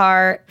feel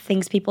are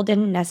things people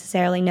didn't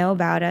necessarily know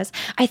about us.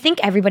 I think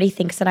everybody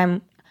thinks that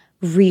I'm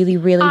really,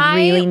 really,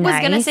 really nice.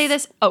 I was going to say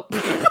this. Oh.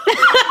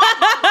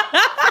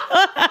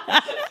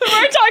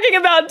 We're talking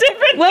about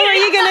different things. What were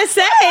you going to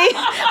say?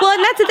 Well,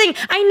 and that's the thing.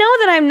 I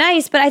know that I'm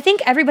nice, but I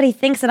think everybody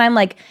thinks that I'm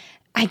like,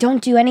 I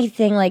don't do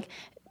anything like,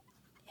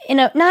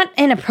 not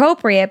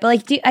inappropriate, but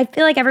like, I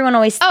feel like everyone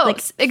always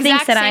thinks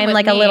that I'm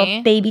like a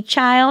little baby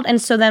child.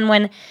 And so then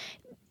when...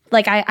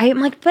 Like, I'm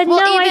like, but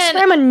I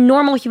swear I'm a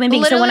normal human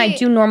being. So when I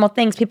do normal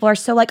things, people are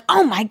so like,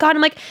 oh my God.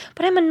 I'm like,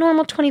 but I'm a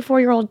normal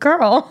 24-year-old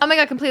girl. Oh my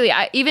God, completely.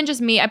 Even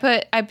just me, I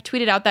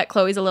tweeted out that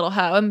Chloe's a little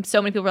hoe. And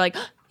so many people were like,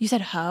 oh, you said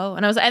hoe?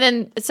 And I was like,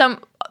 and then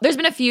there's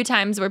been a few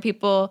times where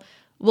people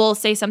will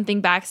say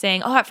something back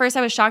saying, oh, at first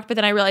I was shocked, but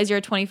then I realized you're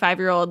a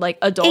 25-year-old like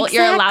adult. Exactly.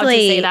 You're allowed to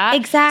say that.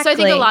 Exactly. So I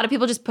think a lot of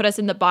people just put us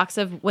in the box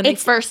of when they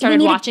first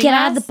started watching us. Get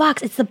out of the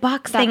box. It's the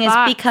box thing is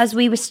because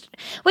we was,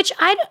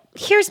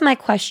 here's my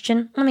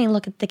question. Let me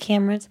look at the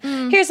cameras.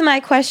 Here's my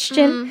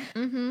question.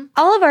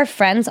 All of our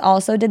friends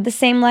also did the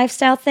same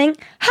lifestyle thing.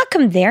 How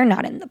come they're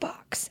not in the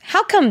box?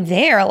 How come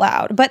they're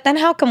allowed? But then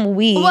how come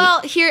we?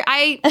 Well, here,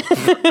 I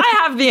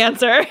have the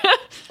answer.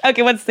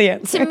 Okay, what's the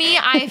answer? To me,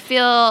 I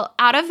feel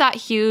out of that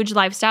huge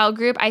lifestyle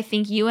group, I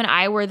think you and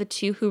I were the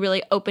two who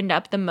really opened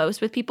up the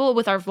most with people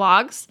with our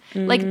vlogs.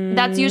 Like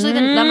that's usually the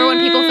number one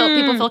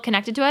people feel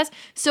connected to us.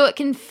 So it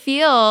can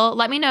feel,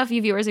 let me know if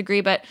you viewers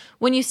agree, but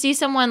when you see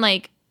someone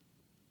like,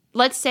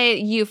 let's say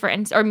you for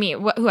instance, or me,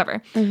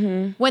 whoever,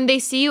 when they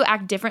see you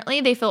act differently,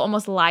 they feel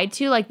almost lied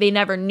to, like they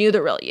never knew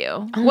the real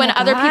you. When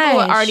other people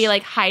were already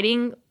like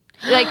hiding,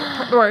 like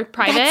or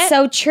private. That's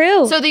so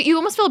true. So that you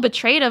almost feel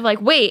betrayed of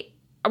like, wait,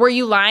 were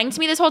you lying to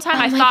me this whole time?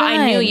 I thought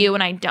I knew you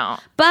and I don't.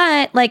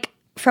 But like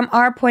from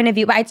our point of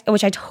view,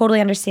 which I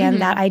totally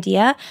understand that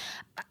idea,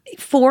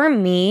 for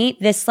me,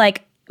 this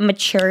like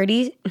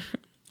maturity,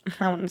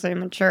 I wouldn't say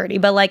maturity,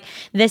 but like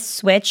this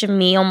switch of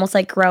me almost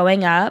like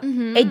growing up,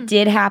 it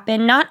did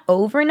happen, not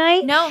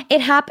overnight. No.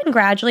 It happened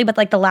gradually, but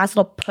like the last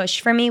little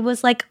push for me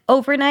was like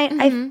overnight.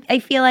 I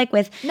feel like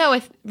with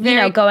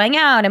going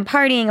out and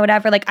partying or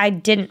whatever, like I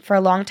didn't for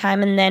a long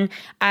time. And then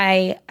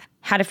I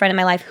had a friend in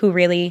my life who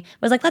really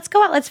was like, let's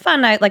go out, let's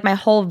fun. Like my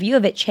whole view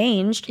of it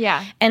changed.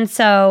 Yeah. And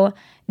so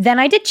then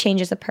I did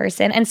change as a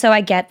person. And so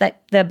I get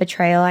that the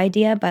betrayal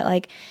idea, but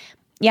like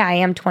Yeah, I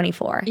am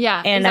 24.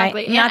 Yeah, and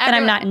exactly. Not that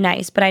I'm not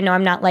nice, but I know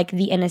I'm not like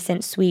the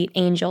innocent, sweet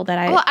angel that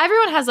I... Well,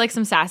 everyone has like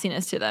some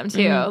sassiness to them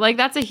too. Like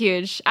that's a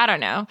huge, I don't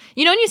know.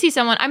 You know when you see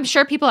someone, I'm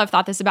sure people have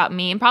thought this about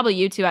me and probably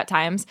you too at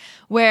times,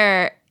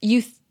 where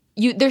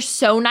they're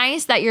so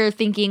nice that you're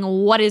thinking,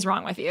 what is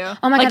wrong with you?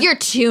 Oh my God. Like you're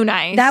too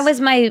nice. That was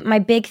my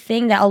big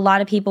thing that a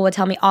lot of people would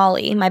tell me.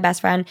 Ollie, my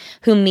best friend,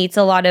 who meets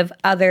a lot of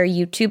other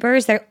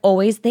YouTubers,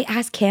 they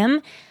ask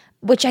him,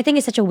 which I think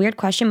is such a weird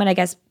question, but I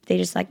guess they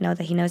just like know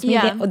that he knows me.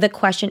 Yeah. The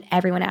question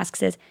everyone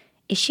asks is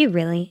she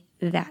really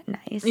that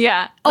nice?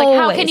 Yeah. Like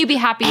how can you be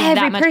happy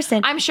that much?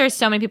 Person. I'm sure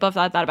so many people have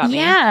thought that about me.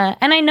 Yeah.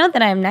 And I know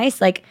that I'm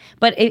nice, like,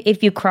 but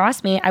if you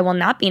cross me, I will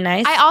not be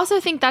nice. I also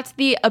think that's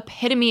the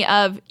epitome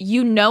of,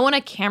 when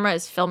a camera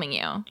is filming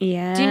you.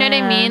 Yeah. Do you know what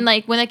I mean?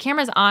 Like when the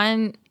camera's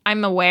on,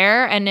 I'm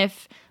aware. And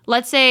if,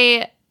 let's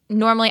say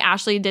normally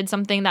Ashley did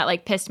something that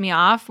like pissed me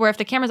off, where if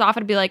the camera's off,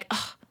 I'd be like,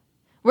 ugh.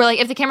 Where like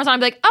if the camera's on, I'd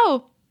be like,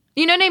 oh,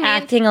 you know what I mean?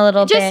 Acting a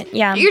little bit,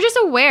 yeah. You're just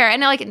aware. And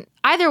like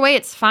either way,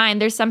 it's fine.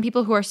 There's some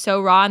people who are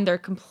so raw and they're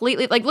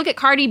completely, like look at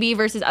Cardi B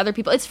versus other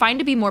people. It's fine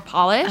to be more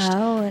polished.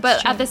 Oh, that's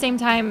but true. At the same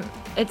time,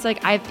 it's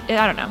like, I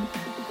don't know.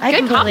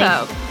 Good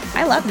combo.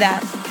 I love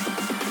that.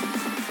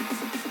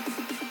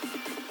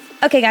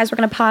 Okay, guys, we're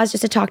going to pause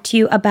just to talk to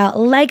you about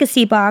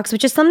Legacy Box,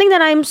 which is something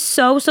that I'm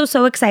so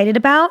excited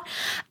about.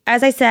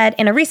 As I said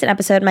in a recent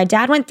episode, my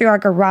dad went through our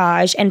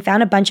garage and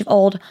found a bunch of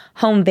old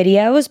home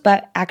videos,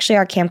 but actually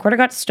our camcorder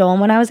got stolen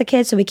when I was a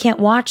kid, so we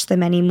can't watch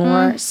them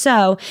anymore.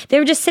 So they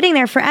were just sitting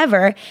there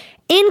forever.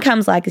 In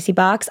comes Legacy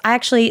Box. I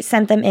actually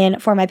sent them in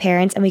for my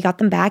parents and we got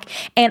them back.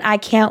 And I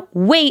can't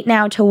wait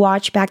now to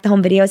watch back the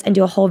home videos and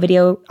do a whole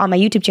video on my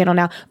YouTube channel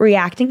now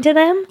reacting to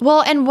them.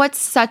 Well, and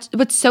what's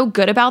so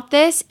good about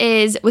this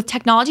is with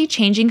technology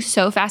changing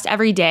so fast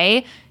every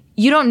day,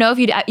 you don't know if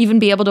you'd even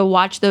be able to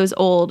watch those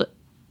old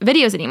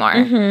videos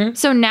anymore.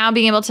 So now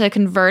being able to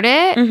convert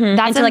it,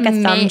 that's into like a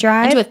thumb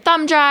drive. Into a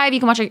thumb drive. You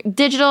can watch it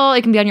digital.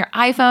 It can be on your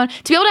iPhone.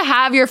 To be able to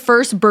have your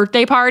first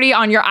birthday party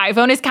on your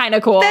iPhone is kind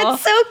of cool.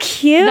 That's so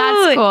cute.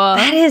 That's cool.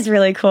 That is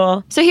really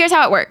cool. So here's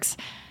how it works.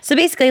 So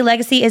basically,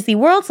 Legacy is the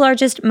world's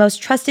largest,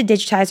 most trusted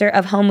digitizer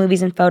of home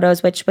movies and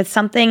photos, which with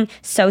something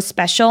so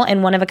special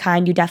and one of a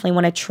kind, you definitely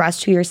want to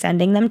trust who you're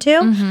sending them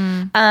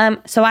to.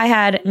 So I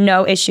had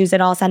no issues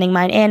at all sending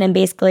mine in. And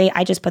basically,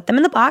 I just put them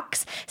in the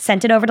box,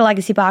 sent it over to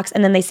Legacy Box,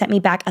 and then they sent me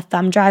back a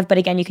thumb drive. But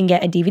again, you can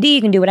get a DVD. You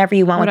can do whatever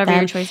you want with them.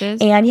 Whatever your choice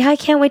is. And yeah, I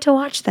can't wait to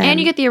watch them. And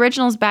you get the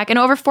originals back. And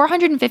over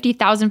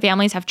 450,000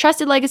 families have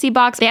trusted Legacy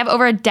Box. They have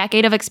over a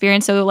decade of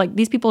experience. So like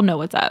these people know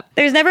what's up.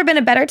 There's never been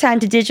a better time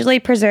to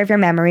digitally preserve your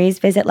memories.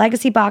 Visit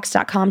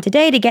legacybox.com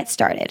today to get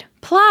started.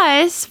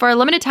 Plus, for a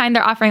limited time,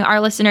 they're offering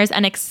our listeners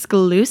an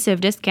exclusive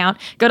discount.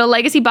 Go to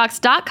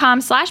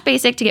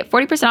legacybox.com/basic to get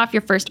 40% off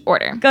your first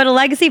order. Go to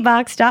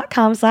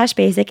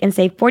legacybox.com/basic and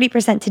save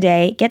 40%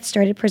 today. Get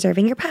started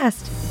preserving your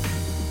past.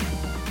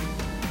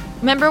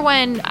 Remember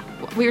when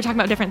we were talking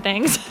about different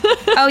things?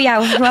 Oh, yeah.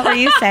 What were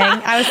you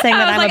saying? I was saying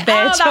that I'm a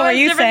bitch. What were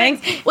you saying?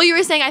 Things. Well, you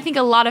were saying I think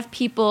a lot of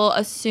people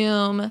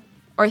assume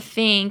or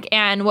think,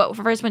 and what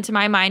first went to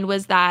my mind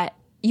was that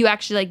you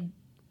actually like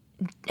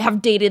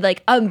have dated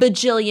like a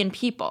bajillion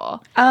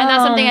people. And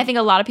that's something I think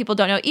a lot of people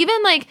don't know.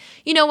 Even like,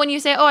 you know, when you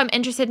say, oh, I'm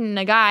interested in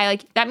a guy,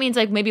 like that means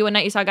like maybe one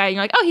night you saw a guy and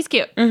you're like, oh, he's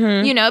cute,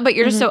 you know, but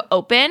you're just so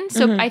open.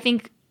 So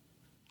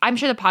I'm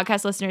sure the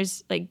podcast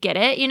listeners like get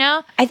it, you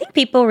know? I think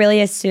people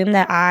really assume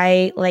that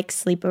I like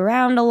sleep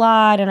around a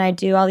lot and I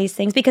do all these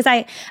things because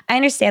I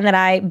understand that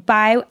I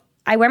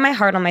wear my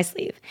heart on my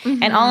sleeve.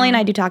 And Ollie and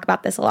I do talk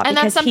about this a lot. And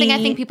that's something I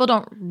think people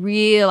don't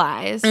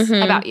realize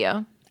about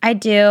you. I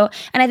do.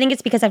 And I think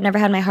it's because I've never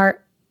had my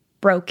heart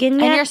broken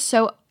yet. And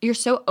you're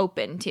so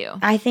open too.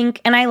 I think,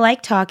 and I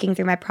like talking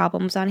through my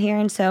problems on here.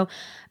 And so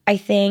I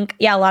think,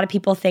 yeah, a lot of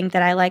people think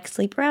that I like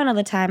sleep around all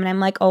the time. And I'm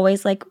like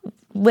always like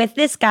with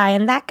this guy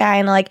and that guy.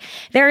 And like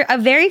there are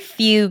very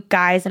few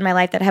guys in my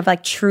life that have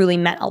like truly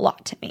meant a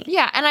lot to me.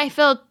 Yeah. And I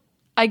feel,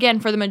 again,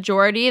 for the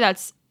majority,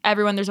 that's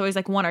everyone, there's always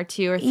like one or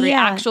two or three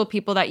actual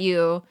people that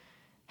you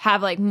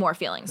have like more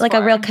feelings like for.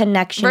 A real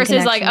connection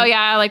versus like, oh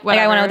yeah, like whatever.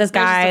 Like I went out with this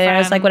guy and I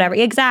was like whatever.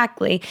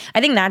 Exactly. I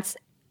think that's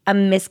a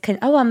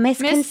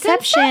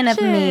misconception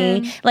of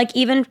me. Like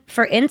even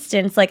for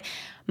instance, like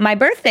my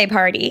birthday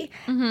party,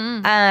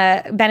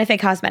 Benefit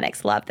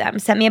Cosmetics, love them,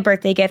 sent me a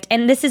birthday gift.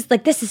 And this is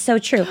so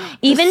true.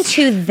 Even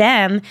to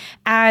them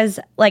as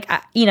like,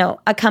 you know,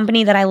 a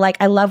company that I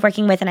love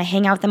working with and I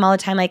hang out with them all the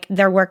time. Like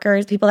their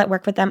workers, people that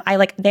work with them,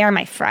 they are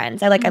my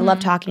friends. I love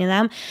talking to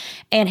them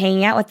and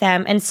hanging out with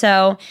them. And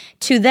so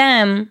to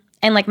them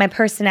and like my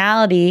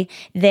personality,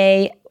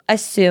 they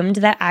assumed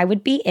that I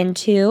would be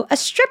into a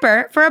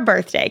stripper for a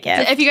birthday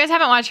gift. If you guys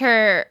haven't watched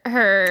her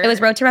it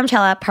was Road to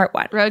Rumchella Part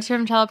 1. Road to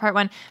Rumchella Part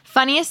 1.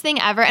 Funniest thing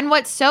ever. And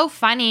what's so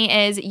funny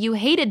is you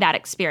hated that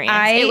experience.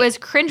 It was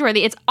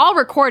cringeworthy. It's all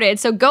recorded,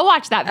 so go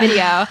watch that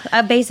video.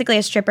 Basically,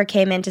 a stripper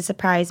came in to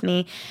surprise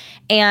me.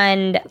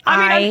 And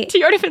I mean, to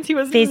your defense, he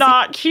was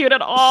not cute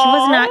at all. He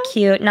was not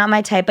cute, not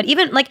my type. But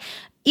even like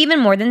even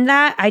more than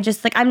that, I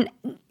just like,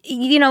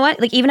 you know what?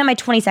 Like even at my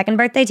 22nd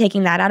birthday,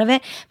 taking that out of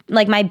it,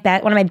 like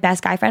one of my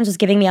best guy friends was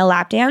giving me a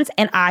lap dance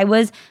and I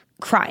was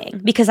crying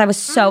because I was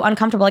so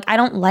uncomfortable. Like I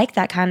don't like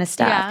that kind of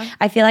stuff. Yeah.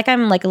 I feel like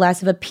I'm like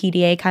less of a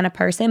PDA kind of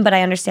person, but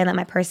I understand that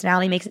my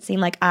personality makes it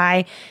seem like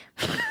I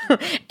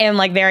am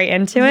like very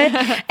into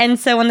it. And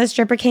so when the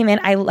stripper came in,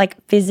 I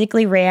like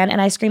physically ran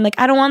and I screamed like,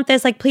 I don't want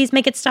this. Like, please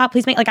make it stop.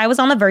 Please make, like I was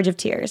on the verge of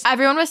tears.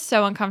 Everyone was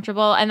so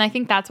uncomfortable. And I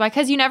think that's why,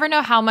 because you never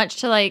know how much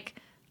to like,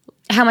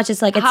 how much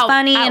it's like it's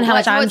funny and how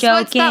much I'm joking.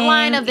 What's that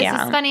line of this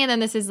is funny and then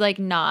this is like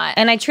not.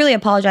 And I truly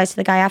apologize to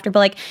the guy after, but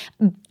like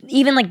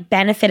even like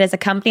Benefit as a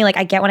company, like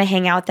I get when I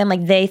hang out with them,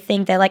 like they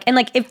think that like, and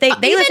like if they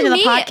listen to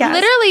the podcast.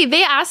 Literally,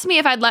 they asked me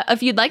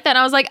if you'd like that. And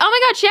I was like, oh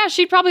my gosh, yeah,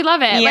 she'd probably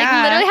love it. Yeah.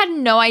 Like literally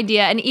had no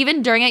idea. And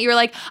even during it, you were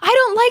like, I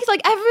don't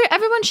like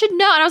everyone should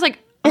know. And I was like,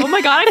 oh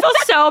my God, I feel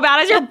so bad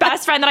as your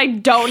best friend that I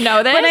don't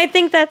know this. But I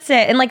think that's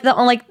it. And like the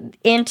like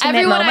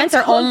intimate moments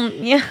are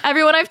only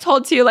everyone I've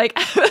told to, like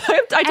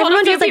I told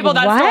a few people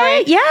that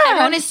story. Yeah.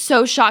 Everyone is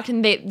so shocked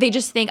and they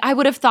just think I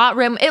would have thought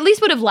Rem at least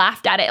would have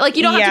laughed at it. Like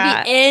you don't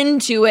have to be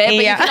into it, but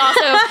you can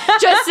also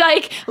just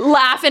like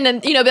laugh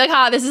and be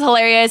like, this is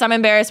hilarious, I'm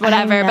embarrassed,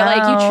 whatever. But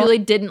like you truly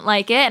didn't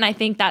like it. And I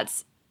think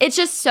it's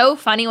just so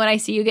funny when I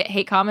see you get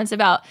hate comments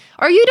about,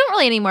 or you don't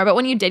really anymore, but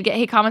when you did get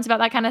hate comments about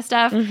that kind of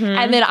stuff,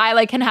 and then I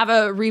like can have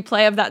a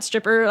replay of that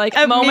stripper like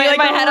moment me, like, in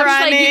my head. I'm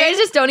just like, you guys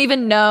just don't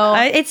even know.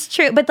 It's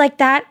true, but like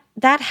that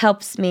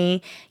helps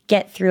me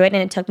get through it,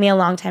 and it took me a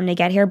long time to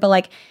get here. But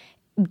like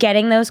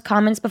getting those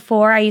comments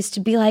before, I used to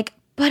be like,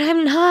 but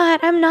I'm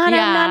not.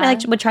 I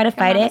like would try to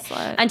fight it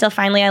until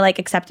finally I like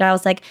accepted. I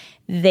was like,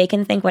 they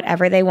can think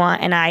whatever they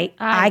want, and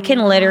I can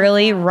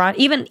literally run.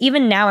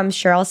 Even now, I'm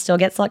sure I'll still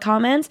get select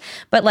comments,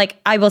 but like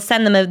I will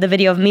send them the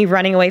video of me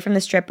running away from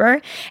the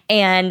stripper,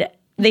 and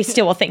they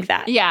still will think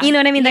that. Yeah, you know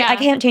what I mean? Like, I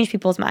can't change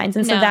people's minds,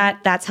 and so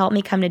that's helped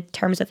me come to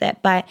terms with it.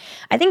 But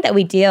I think that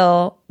we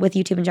deal with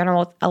YouTube in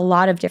general with a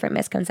lot of different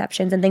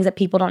misconceptions and things that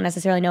people don't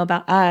necessarily know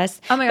about us.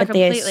 Oh my God, but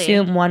they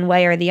assume one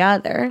way or the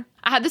other.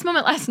 I had this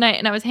moment last night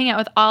and I was hanging out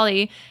with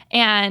Ollie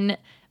and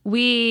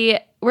we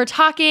were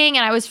talking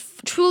and I was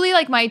truly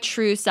like my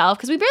true self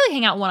because we barely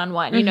hang out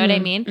one-on-one, you know what I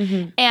mean?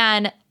 Mm-hmm.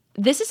 And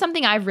this is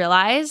something I've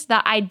realized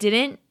that I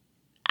didn't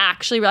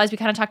actually realize. We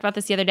kind of talked about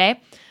this the other day.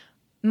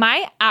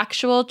 My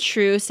actual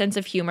true sense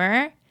of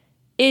humor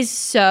is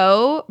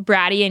so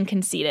bratty and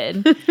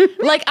conceited.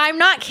 Like, I'm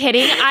not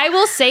kidding. I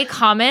will say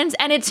comments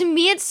and to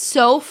me, it's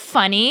so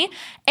funny.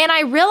 And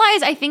I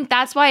realize I think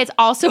that's why it's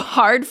also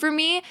hard for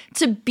me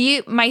to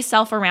be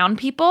myself around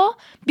people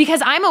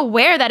because I'm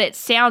aware that it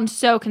sounds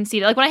so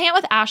conceited. Like when I hang out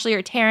with Ashley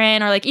or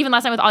Taryn or like even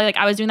last night with Ollie, like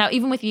I was doing that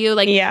even with you,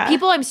 like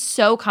people I'm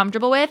so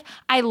comfortable with,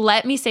 I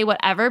let me say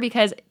whatever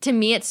because to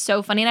me it's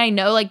so funny and I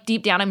know like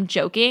deep down I'm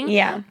joking.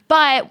 Yeah.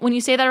 But when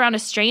you say that around a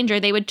stranger,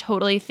 they would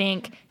totally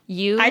think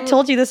I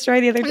told you this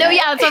story the other day. No,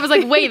 yeah. So I was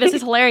like, wait, this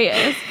is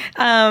hilarious.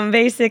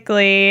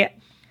 Basically,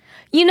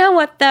 you know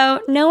what though?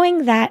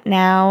 Knowing that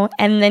now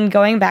and then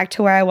going back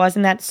to where I was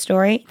in that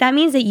story, that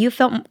means that you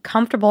felt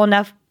comfortable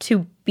enough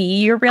to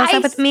be your real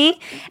self with me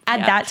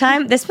at that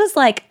time. This was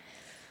like,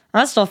 I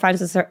was still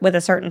friends with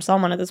a certain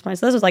someone at this point.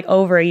 So this was like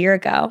over a year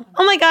ago.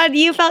 Oh my God,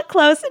 you felt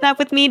close enough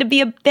with me to be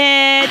a bitch.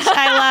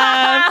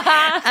 I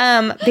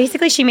love.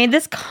 Basically, she made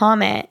this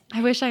comment.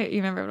 I wish you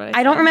remember what I said.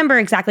 I don't remember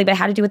exactly, but it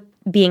had to do with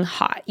being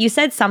hot. You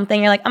said something.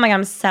 You're like, oh my God,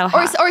 I'm so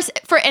hot. Or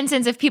for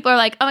instance, if people are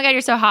like, oh my God,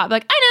 you're so hot. I'm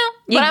like, I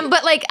know.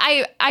 But like,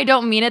 I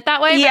don't mean it that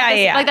way.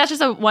 Yeah. Like, that's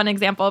just one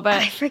example. But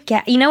I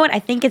forget. You know what? I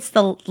think it's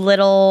the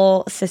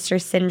little sister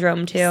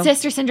syndrome too.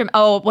 Sister syndrome.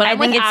 Oh, when I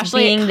think it's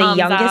Ashley, being the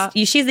youngest.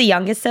 She's the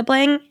youngest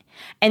sibling.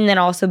 And then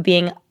also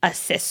being a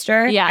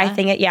sister. Yeah. I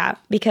think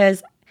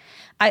because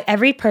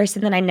every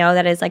person that I know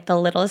that is like the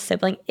littlest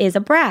sibling is a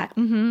brat.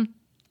 Mm-hmm.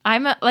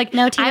 I'm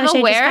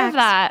aware of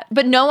that,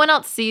 but no one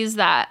else sees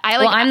that.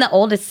 I'm the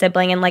oldest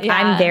sibling and like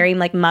I'm very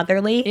like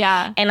motherly.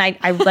 Yeah. And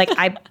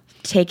I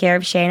take care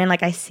of Shane and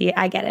like I see it.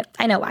 I get it.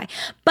 I know why.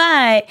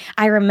 But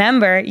I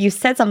remember you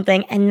said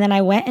something and then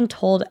I went and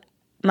told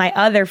my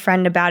other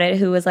friend about it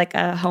who was like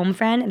a home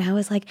friend and I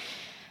was like,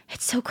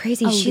 it's so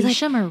crazy.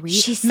 Alisha Marie.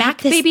 She said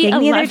this thing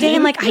 11. The other day,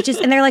 and like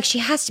and they're like, she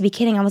has to be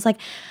kidding. I was like,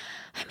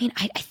 I mean,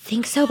 I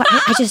think so, but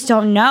I just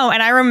don't know.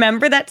 And I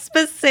remember that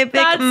specific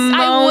moment.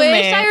 I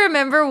wish I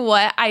remember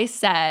what I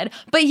said.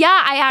 But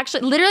yeah, I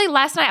actually, literally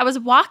last night I was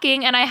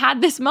walking and I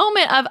had this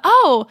moment of,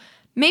 oh,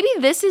 maybe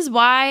this is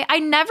why I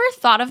never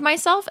thought of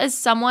myself as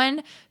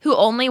someone who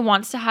only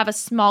wants to have a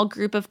small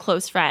group of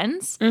close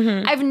friends.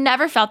 Mm-hmm. I've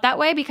never felt that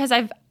way because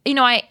I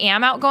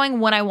am outgoing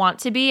when I want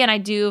to be and I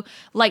do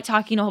like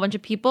talking to a whole bunch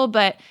of people,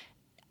 but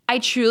I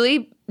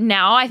truly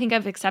now I think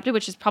I've accepted,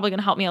 which is probably going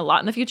to help me a lot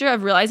in the future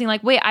of realizing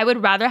like, wait, I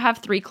would rather have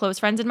 3 close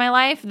friends in my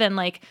life than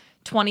like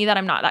 20 that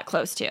I'm not that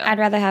close to. I'd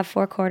rather have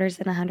 4 quarters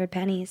than 100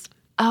 pennies.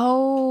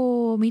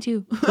 Oh, me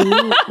too.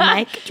 Ooh,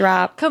 mic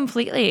drop.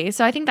 Completely.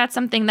 So I think that's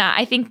something that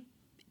I think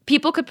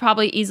people could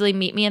probably easily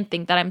meet me and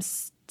think that I'm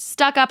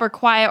stuck up or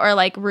quiet or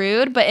like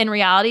rude, but in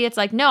reality it's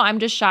like, no, I'm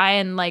just shy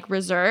and like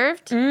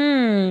reserved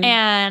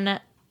and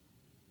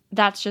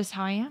that's just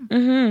how I am.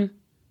 Mm-hmm.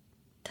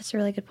 That's a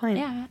really good point.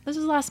 Yeah, this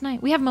was last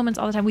night. We have moments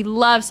all the time. We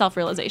love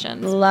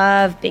self-realizations.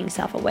 Love being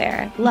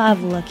self-aware.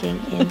 Love looking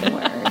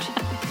inward.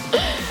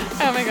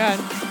 Oh my God.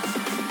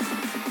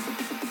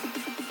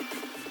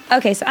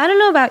 Okay, so I don't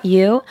know about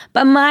you,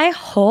 but my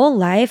whole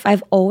life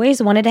I've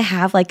always wanted to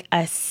have like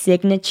a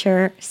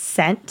signature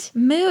scent.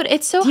 Mood.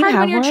 It's so hard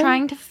when you're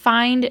trying to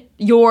find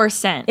your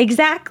scent.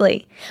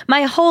 Exactly.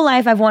 My whole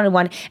life I've wanted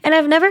one, and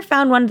I've never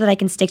found one that I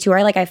can stick to.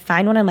 Or like I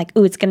find one, I'm like,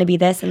 ooh, it's gonna be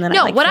this, and then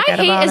I like what I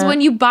hate is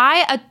when you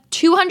buy a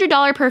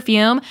 $200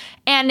 perfume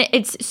and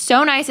it's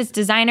so nice, it's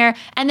designer,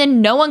 and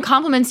then no one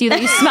compliments you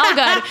that you smell good.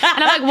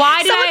 And I'm like,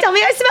 why did someone tell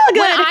me I smell good?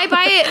 When I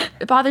buy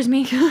it bothers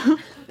me.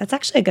 That's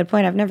actually a good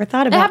point. I've never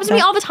thought about it. It happens to me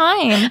all the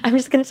time. I'm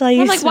just going to tell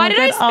you. I'm like, why did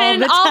I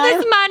spend all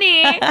this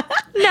money?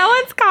 No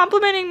one's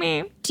complimenting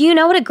me. Do you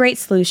know what a great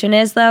solution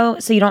is, though?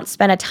 So you don't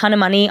spend a ton of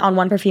money on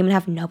one perfume and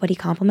have nobody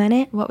compliment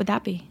it? What would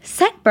that be?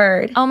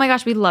 Scentbird. Oh my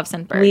gosh, we love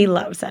Scentbird. We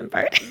love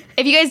Scentbird.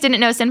 If you guys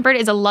didn't know, Scentbird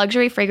is a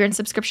luxury fragrance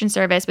subscription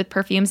service with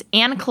perfumes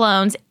and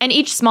colognes, and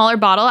each smaller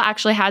bottle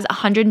actually has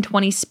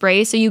 120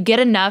 sprays, so you get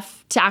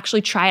enough to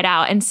actually try it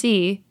out and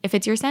see if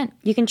it's your scent.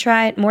 You can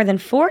try it more than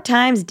 4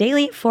 times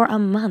daily for a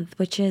month,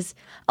 which is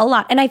a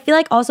lot. And I feel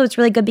like also it's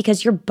really good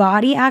because your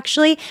body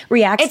actually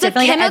reacts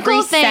differently to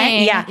every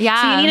scent.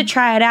 Yeah. So you need to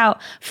try it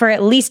out for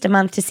at least a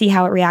month to see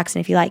how it reacts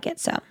and if you like it.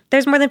 So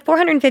there's more than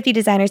 450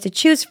 designers to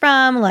choose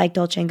from, like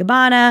Dolce &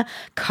 Gabbana,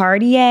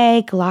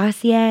 Cartier,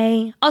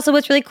 Glossier. Also,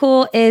 what's really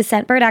cool is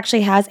Scentbird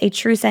actually has a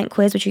true scent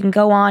quiz, which you can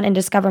go on and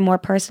discover more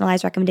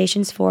personalized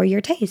recommendations for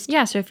your taste.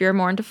 Yeah, so if you're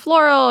more into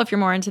floral, if you're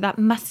more into that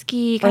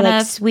musky kind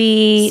of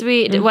sweet,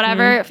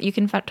 whatever, you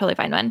can totally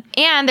find one.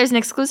 And there's an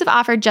exclusive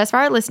offer just for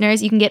our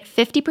listeners. You can get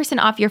 50%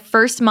 off your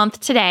first month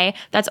today.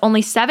 That's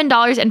only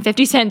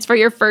 $7.50 for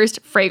your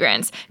first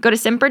fragrance. Go to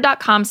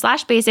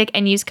Scentbird.com/basic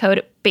and use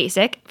code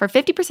BASIC for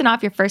 50%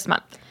 off your first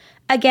month.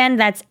 Again,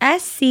 that's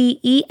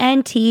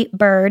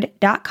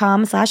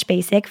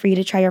scentbird.com/basic for you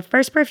to try your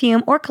first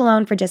perfume or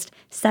cologne for just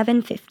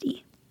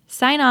 $7.50.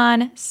 Sign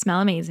on, smell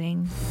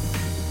amazing.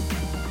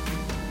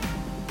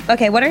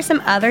 Okay, what are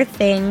some other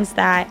things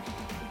that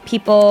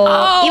people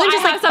even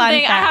just like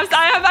fun facts?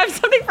 I have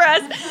something for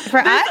us.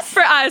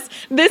 For us.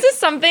 This is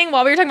something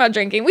while we were talking about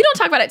drinking. We don't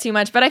talk about it too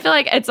much, but I feel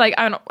like it's like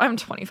I'm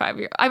 25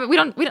 years. We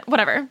don't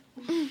whatever.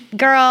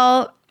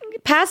 Girl,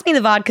 pass me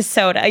the vodka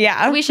soda.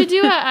 Yeah. We should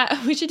do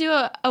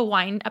a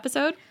wine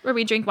episode where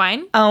we drink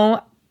wine. Oh,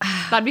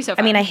 that'd be so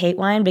fun. I mean, I hate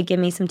wine, but give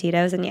me some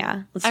Tito's and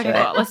yeah, let's do it.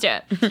 Cool, let's do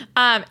it.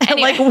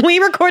 Anyway. Like we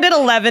record at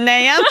 11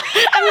 a.m.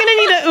 I'm gonna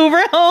need an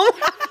Uber home.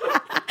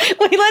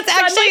 Wait, let's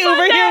actually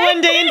Uber here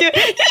one day and do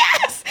it.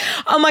 Yes.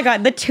 Oh my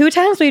God, the 2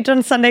 times we've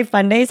done Sunday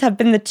Fun Days have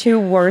been the 2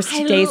 worst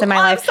days of my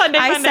life.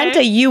 I sent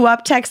a you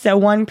up text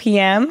at 1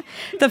 p.m.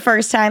 the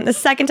first time. The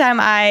second time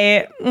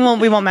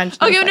we won't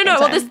mention. Okay, no.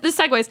 Well, this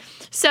segues.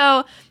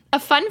 So a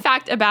fun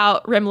fact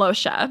about Rem and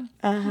Alisha,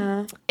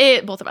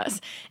 both of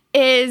us,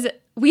 is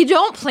we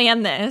don't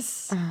plan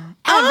this ever.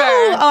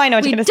 Oh, I know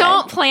what you're going to say. We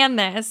don't plan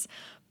this,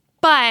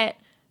 but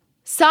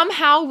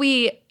somehow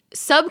we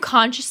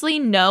subconsciously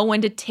know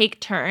when to take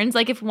turns.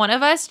 Like if one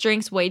of us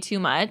drinks way too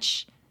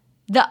much,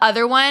 the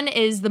other one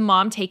is the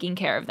mom taking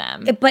care of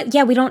them. But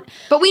yeah, we don't.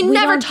 But we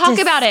never talk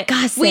about it.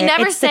 We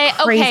never say,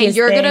 okay,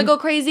 you're gonna go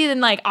crazy.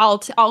 Then like I'll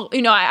be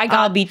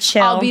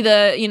chill. I'll be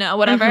the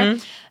whatever.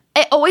 Mm-hmm.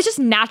 It always just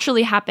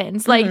naturally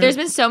happens. Like there's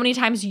been so many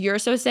times you're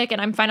so sick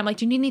and I'm fine. I'm like,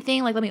 do you need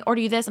anything? Like, let me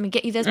order you this. Let me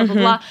get you this. Blah blah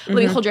blah. Let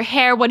me hold your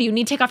hair. What do you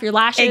need? Take off your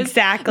lashes.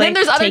 Exactly. Then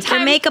there's other times. Take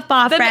your makeup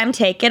off, Rem.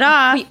 Take it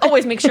off. We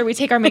always make sure we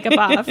take our makeup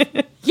off.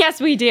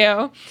 Yes, we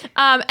do.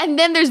 And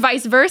then there's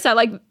vice versa.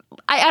 Like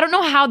I don't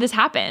know how this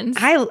happens.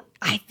 I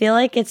feel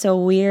like it's a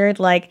weird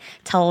like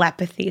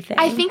telepathy thing.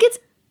 I think it's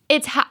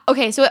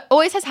okay, so it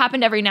always has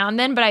happened every now and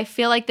then, but I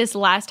feel like this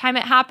last time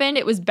it happened,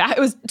 it was bad. It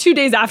was 2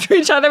 days after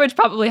each other, which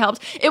probably helped.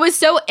 It was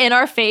so in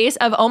our face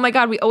of, oh my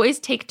God, we always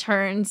take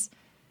turns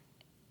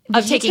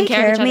of taking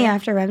care of each other. Me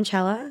after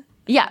Remchella?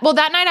 Yeah, well,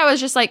 that night I was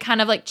just like kind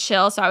of like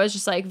chill, so I was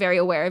just like very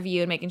aware of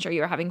you and making sure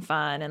you were having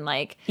fun and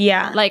like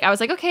like I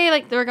was like, okay,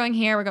 like we're going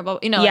here, we're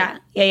going,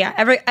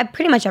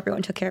 Pretty much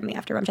everyone took care of me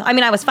after Remchella. I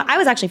mean, I was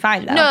actually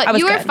fine though. No,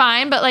 you were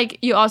fine, but like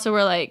you also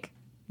were like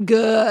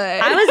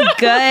good. I was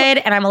good,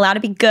 and I'm allowed to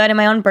be good in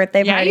my own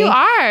birthday party. Yeah, you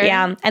are.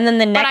 Yeah, and then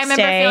the next day, but I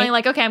remember feeling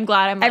like, okay, I'm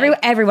glad.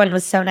 Everyone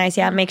was so nice.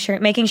 Yeah,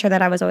 making sure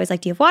that I was always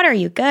like, do you have water? Are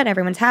you good?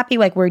 Everyone's happy.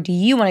 Like, where do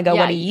you want to go?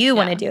 What do you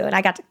want to do? And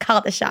I got to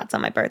call the shots on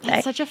my birthday.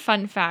 That's such a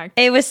fun fact.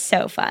 It was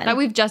so fun. That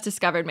we've just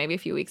discovered maybe a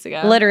few weeks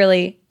ago.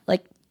 Literally,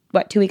 like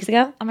what, 2 weeks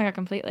ago? Oh my God,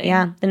 completely.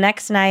 Yeah, the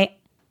next night,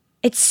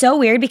 it's so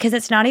weird because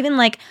it's not even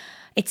like.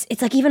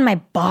 It's like even my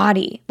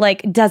body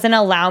like doesn't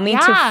allow me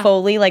to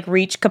fully like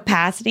reach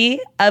capacity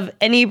of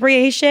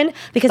inebriation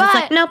because it's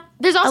like, nope.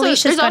 There's also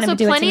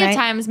plenty of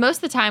times, most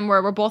of the time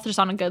where we're both just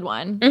on a good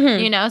one,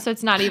 so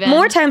it's not even.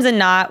 More times than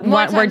not,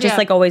 we're just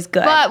like always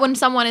good. But when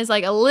someone is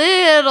like a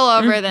little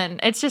over, then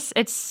it's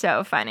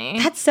so funny.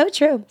 That's so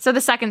true. So the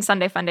second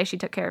Sunday Fun Day, she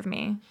took care of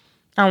me.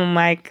 Oh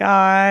my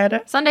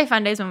God. Sunday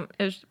Fun Days when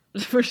it was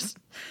we're just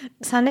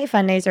Sunday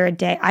fun days are a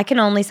day. I can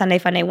only Sunday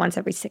fun day once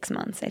every 6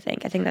 months, I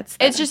think. I think that's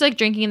it's just like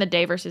drinking in the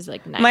day versus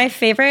like night. My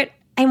favorite.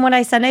 And when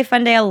I Sunday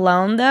fun day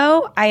alone,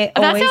 though, that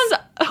sounds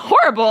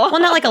horrible.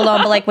 Well, not like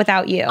alone, but like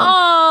without you.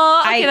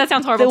 Oh, okay, that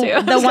sounds horrible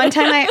too. The one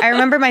time I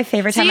remember my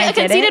favorite time I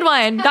did it. Conceded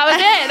one. That was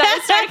it. That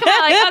was starting to come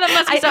out like, oh, that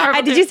must be so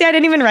horrible. Did you see? I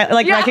didn't even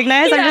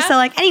recognize. I'm just so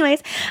like,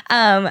 anyways.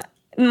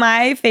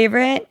 My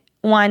favorite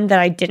one that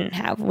I didn't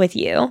have with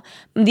you.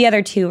 The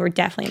other two were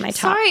definitely my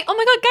top. Sorry. Oh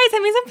my God, guys,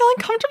 that means I'm feeling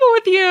comfortable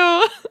with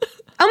you.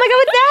 Oh my God,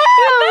 with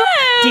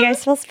them! Do you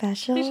guys feel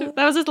special?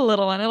 That was just a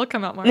little one. It'll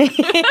come out more.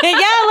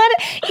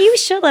 You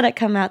should let it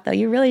come out, though.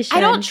 You really should. I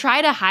don't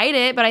try to hide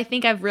it, but I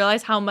think I've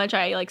realized how much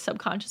I like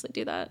subconsciously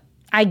do that.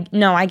 I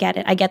get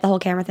it. I get the whole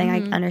camera thing. I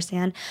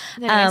understand.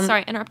 Anyway,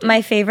 sorry, interrupted.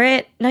 My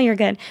favorite, no, you're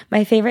good.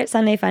 My favorite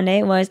Sunday fun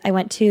day was I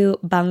went to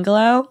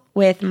Bungalow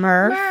with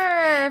Murph.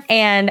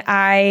 And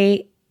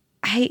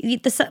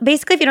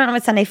basically, if you don't know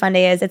what Sunday fun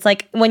day is, it's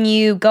like when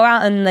you go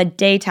out in the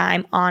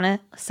daytime on a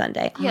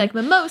Sunday. Yeah, like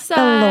mimosas. The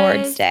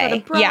Lord's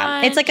Day.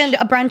 Yeah, it's like a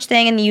brunch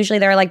thing, and usually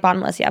there are like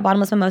bottomless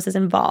mimosas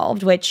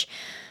involved, which,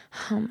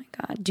 oh my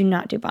God, do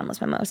not do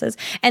bottomless mimosas.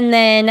 And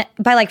then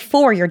by like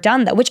 4, you're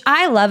done though, which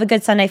I love a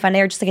good Sunday fun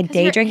day or just like a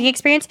day drinking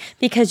experience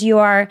because you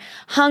are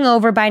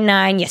hungover by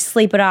 9, you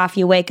sleep it off,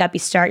 you wake up, you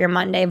start your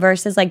Monday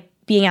versus like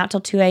being out till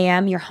 2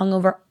 a.m., you're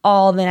hungover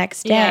all the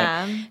next day.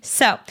 Yeah.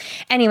 So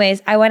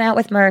anyways, I went out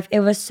with Murph.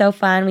 It was so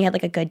fun. We had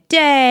like a good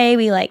day.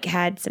 We like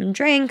had some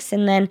drinks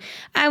and then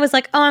I was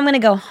like, oh, I'm going to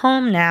go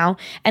home now.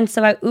 And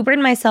so I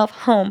Ubered myself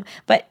home.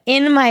 But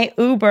in my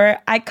Uber,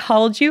 I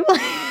called you.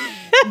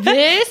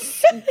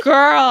 This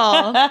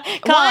girl.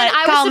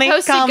 Call me.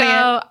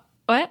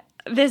 What?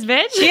 This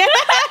bitch? Yeah.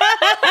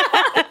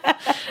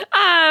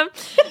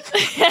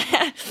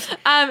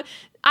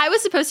 I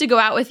was supposed to go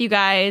out with you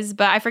guys,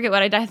 but I forget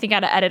what I did. I think I had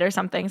to edit or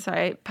something, so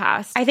I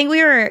passed. I think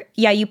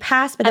you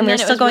passed, but then we were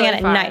still going out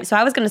at night. So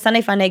I was going to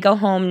Sunday fun day, go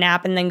home,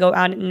 nap, and then go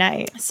out at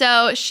night.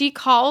 So she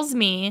calls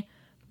me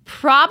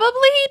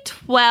probably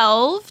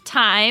 12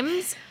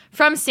 times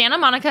from Santa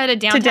Monica to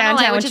downtown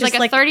LA, which is like a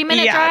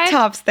 30-minute drive.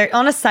 Tops 30.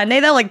 On a Sunday,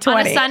 though, like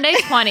 20. On a Sunday,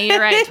 20. You're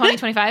right, 20,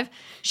 25.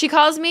 She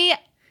calls me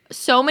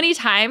so many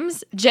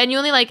times,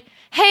 genuinely like,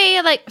 hey,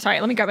 like,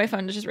 sorry, let me grab my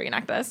phone to just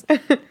reenact this.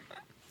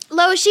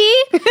 Loshi?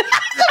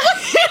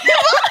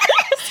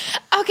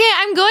 Okay,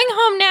 I'm going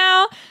home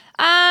now.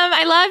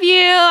 I love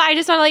you. I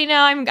just want to let you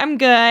know I'm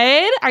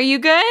good. Are you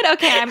good?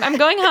 Okay, I'm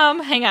going home.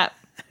 Hang up.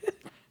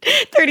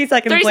 30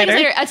 seconds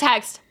later, a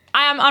text.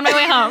 I am on my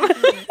way home.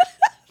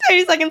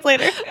 30 seconds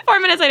later. 4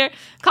 minutes later,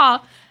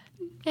 call.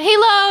 Hey,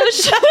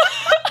 Losh.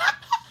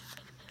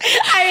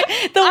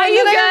 The one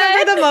I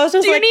remember the most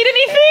was do you need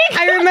anything?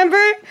 I remember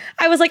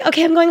I was like,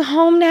 okay, I'm going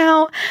home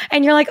now.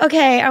 And you're like,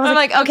 okay. I was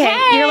like, okay.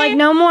 You're like,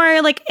 no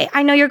more. Like,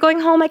 I know you're going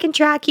home. I can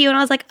track you. And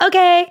I was like,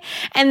 okay.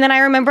 And then I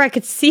remember I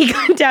could see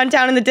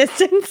downtown in the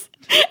distance.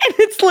 And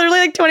it's literally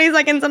like 20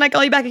 seconds. And I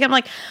call you back again. I'm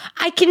like,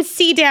 I can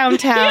see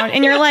downtown.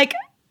 And you're like,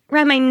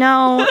 Rem, I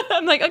know.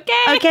 I'm like,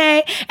 okay.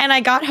 Okay. And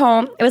I got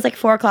home. It was like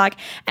 4 o'clock.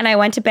 And I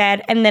went to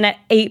bed. And then at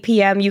 8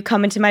 p.m., you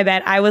come into my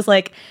bed. I was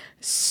like,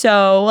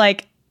 so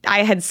like,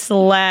 I had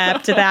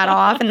slept that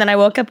off, and then I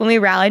woke up and we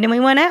rallied and we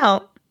went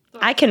out.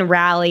 I can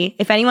rally.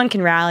 If anyone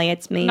can rally,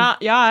 it's me.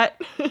 Not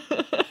yet.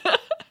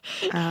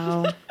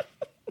 Oh.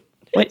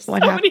 What happened? So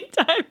many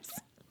times.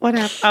 What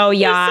happened? Oh,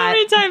 yeah. So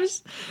many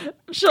times.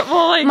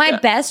 My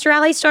best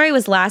rally story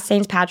was last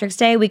St. Patrick's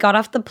Day. We got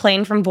off the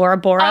plane from Bora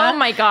Bora. Oh,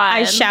 my God.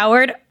 I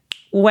showered,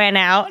 went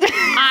out.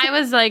 I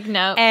was like,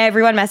 no.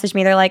 Everyone messaged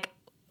me. They're like,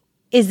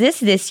 is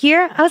this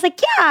year? I was like,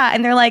 yeah.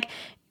 And they're like,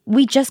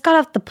 we just got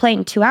off the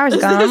plane 2 hours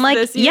ago. I'm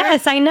like,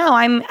 yes, I know.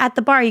 I'm at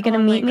the bar. Are you going to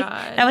meet me?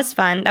 God. That was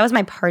fun. That was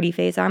my party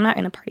phase. I'm not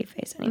in a party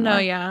phase anymore. No,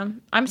 yeah.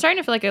 I'm starting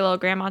to feel like a little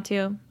grandma,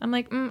 too. I'm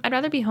like, I'd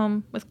rather be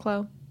home with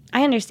Chloe.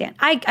 I understand.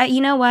 I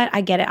you know what? I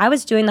get it. I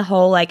was doing the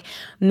whole, like,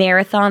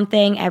 marathon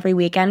thing every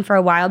weekend for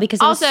a while because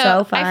it was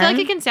so fun. I feel like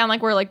it can sound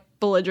like we're, like,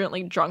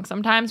 belligerently drunk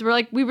sometimes. We're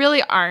like, we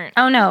really aren't.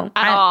 Oh, no.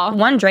 At all.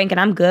 One drink and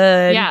I'm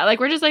good. Yeah,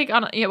 like, we're just, like,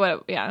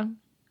 yeah.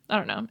 I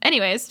don't know.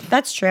 Anyways.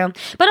 That's true.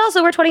 But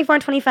also, we're 24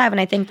 and 25,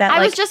 and I think that,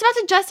 I was just about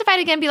to justify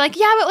it again, be like,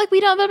 yeah, but, like, we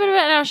don't, blah, blah, blah.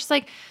 And I was just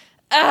like,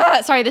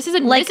 sorry, this is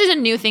a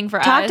new thing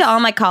for us. Talk to all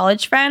my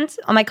college friends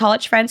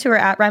who are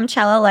at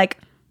Remcella, like,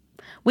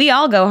 we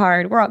all go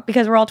hard.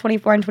 Because we're all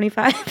 24 and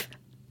 25.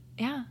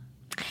 Yeah.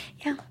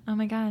 Yeah. Oh,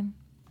 my God.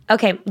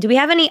 Okay, do we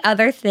have any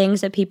other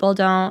things that people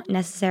don't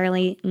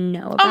necessarily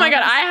know about? Oh my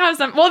God, I have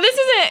some. Well, this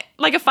isn't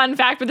like a fun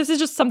fact, but this is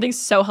just something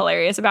so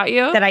hilarious about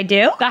you. That I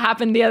do? That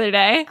happened the other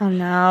day. Oh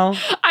no.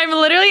 I'm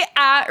literally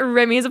at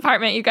Remi's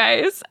apartment, you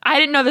guys. I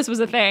didn't know this was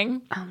a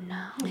thing. Oh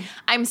no.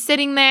 I'm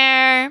sitting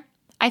there.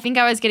 I think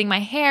I was getting my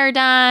hair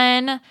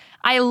done.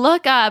 I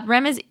look up.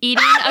 Rem is eating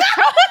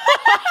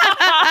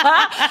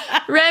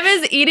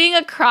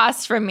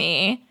across from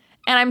me.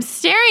 And I'm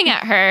staring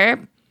at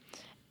her.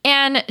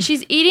 And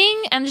she's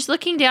eating and just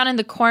looking down in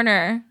the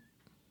corner.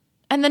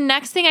 And the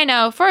next thing I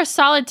know, for a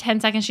solid 10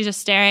 seconds, she's just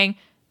staring.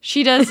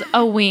 She does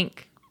a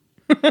wink.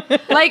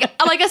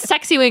 like a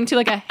sexy wink to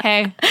like a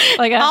hey.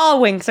 Like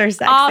all winks are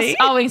sexy.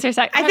 All winks are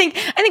sexy. I think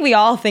we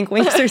all think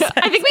winks are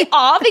sexy. I think we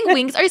all think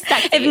winks are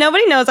sexy. If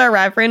nobody knows our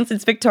reference,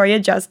 it's Victoria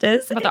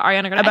Justice. About the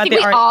Ariana Grande. I think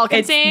we all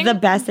can sing. It's the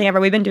best thing ever.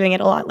 We've been doing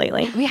it a lot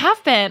lately. We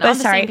have been on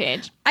the same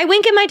page. I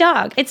wink at my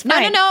dog. It's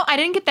fine. No, I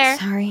didn't get there.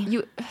 Sorry.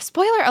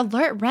 Spoiler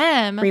alert,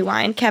 Rem.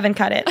 Rewind. Kevin,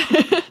 cut it.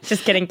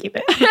 Just kidding. Keep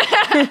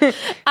it.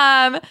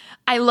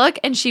 I look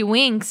and she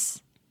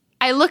winks.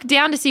 I look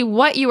down to see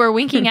what you were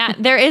winking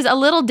at. There is a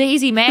little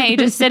Daisy May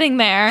just sitting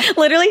there.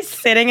 Literally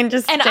sitting and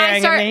just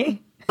staring at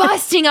me.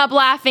 Busting up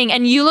laughing,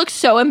 and you look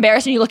so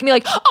embarrassed, and you look at me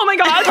like, oh my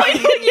God. Like,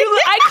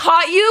 I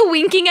caught you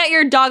winking at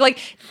your dog, like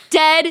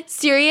dead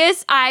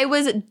serious. I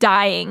was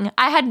dying.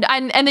 And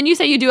then you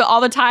said you do it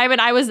all the time,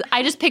 and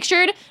I just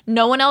pictured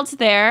no one else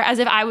there, as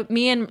if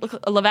me and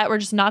Lavette were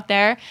just not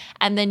there,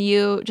 and then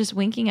you just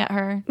winking at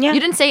her. Yeah. You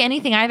didn't say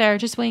anything either,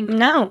 just wink.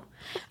 No.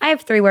 I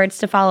have 3 words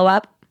to follow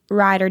up.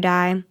 Ride or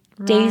die.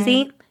 Right.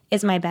 Daisy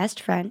is my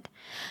best friend.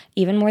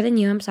 Even more than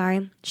you, I'm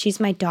sorry. She's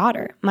my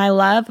daughter, my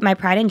love, my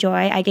pride and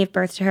joy. I gave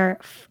birth to her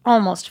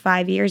almost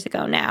 5 years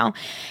ago now.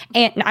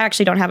 And I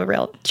actually don't have a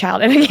real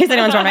child, in case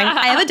anyone's wondering.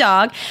 I have a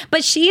dog,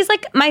 but she's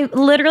like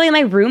literally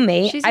my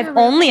roommate. I've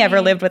only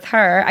ever lived with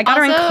her. I got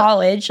her in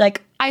college.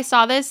 Like, I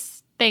saw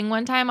this thing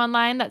one time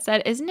online that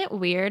said, isn't it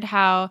weird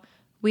how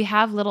we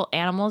have little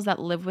animals that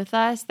live with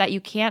us that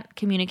you can't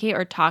communicate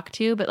or talk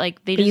to, but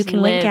like they just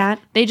live.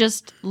 They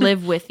just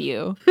live with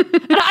you. And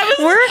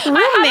we're roommates.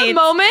 I had a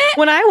moment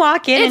when I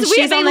walk in and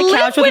she's on the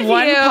couch with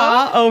one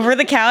paw over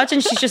the couch,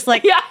 and she's just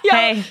like,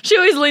 hey. She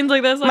always leans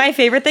like this. Like, my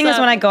favorite thing is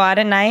when I go out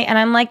at night and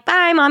I'm like,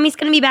 bye, mommy's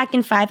gonna be back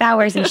in 5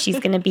 hours, and she's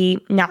gonna be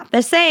not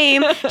the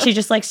same. She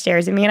just like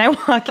stares at me, and I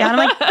walk out. I'm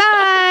like,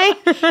 bye.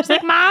 She's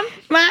like, mom.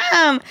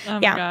 Oh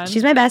yeah, God.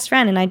 She's my best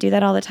friend, and I do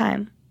that all the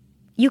time.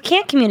 You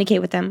can't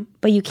communicate with them,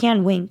 but you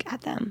can wink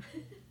at them.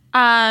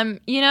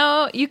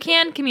 You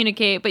can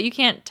communicate, but you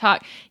can't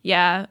talk.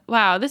 Yeah.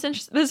 Wow. This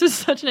was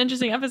such an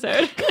interesting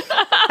episode.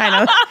 I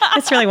know.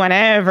 This really went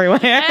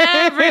everywhere.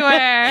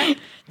 Everywhere.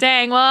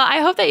 Dang. Well,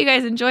 I hope that you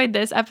guys enjoyed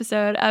this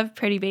episode of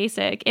Pretty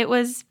Basic. It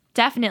was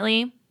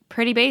definitely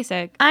pretty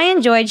basic. I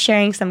enjoyed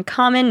sharing some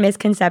common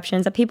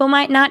misconceptions that people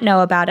might not know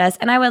about us,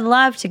 and I would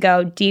love to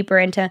go deeper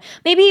into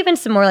maybe even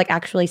some more like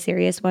actually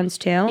serious ones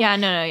too. Yeah,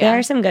 There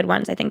are some good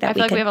ones I think that I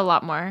feel like we have a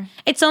lot more.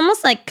 It's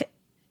almost like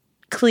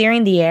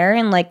clearing the air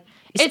and like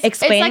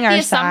explaining our side.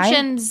 It's like the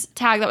assumptions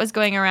tag that was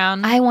going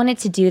around. I wanted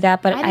to do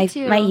that, but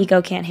my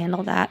ego can't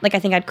handle that. Like, I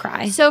think I'd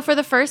cry. So for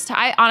the first time,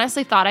 I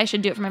honestly thought I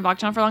should do it for my blog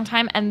channel for a long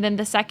time, and then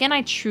the second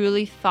I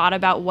truly thought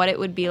about what it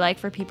would be like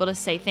for people to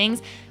say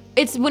things,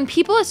 it's when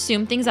people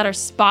assume things that are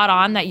spot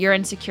on that you're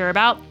insecure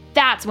about,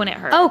 that's when it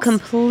hurts. Oh,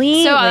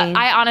 completely. So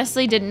I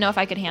honestly didn't know if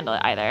I could handle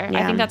it either. Yeah.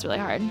 I think that's really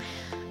hard.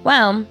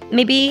 Well,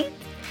 maybe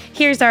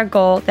here's our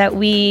goal, that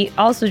we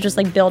also just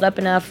like build up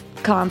enough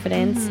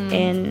confidence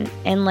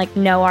and like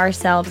know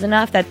ourselves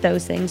enough that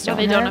those things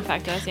don't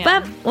affect us. Yeah.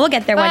 But we'll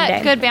get there one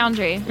day. Good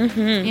boundary,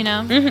 you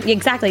know? Mm-hmm.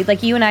 Exactly.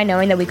 Like you and I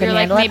knowing that we couldn't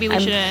handle maybe we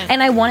shouldn't.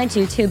 And I wanted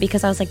to too,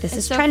 because I was like, this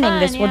is so trending. Fun,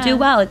 this will do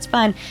well. It's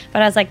fun.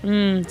 But I was like,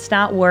 it's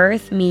not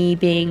worth me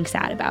being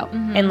sad about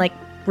and like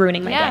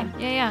ruining my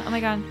day. Yeah. Oh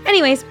my God.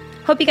 Anyways,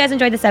 hope you guys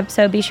enjoyed this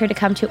episode. Be sure to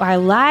come to our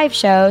live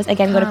shows.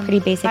 Again, go to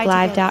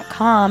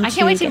prettybasiclive.com. I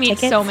can't wait to meet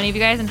so many of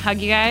you guys and hug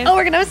you guys. Oh,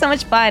 we're going to have so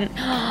much fun.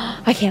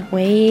 I can't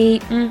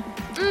wait.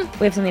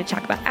 We have something to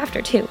talk about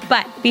after, too.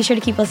 But be sure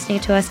to keep listening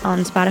to us on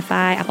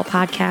Spotify, Apple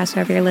Podcasts,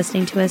 wherever you're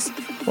listening to us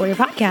for your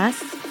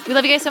podcasts. We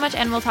love you guys so much,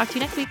 and we'll talk to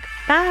you next week.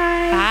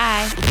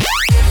 Bye. Bye.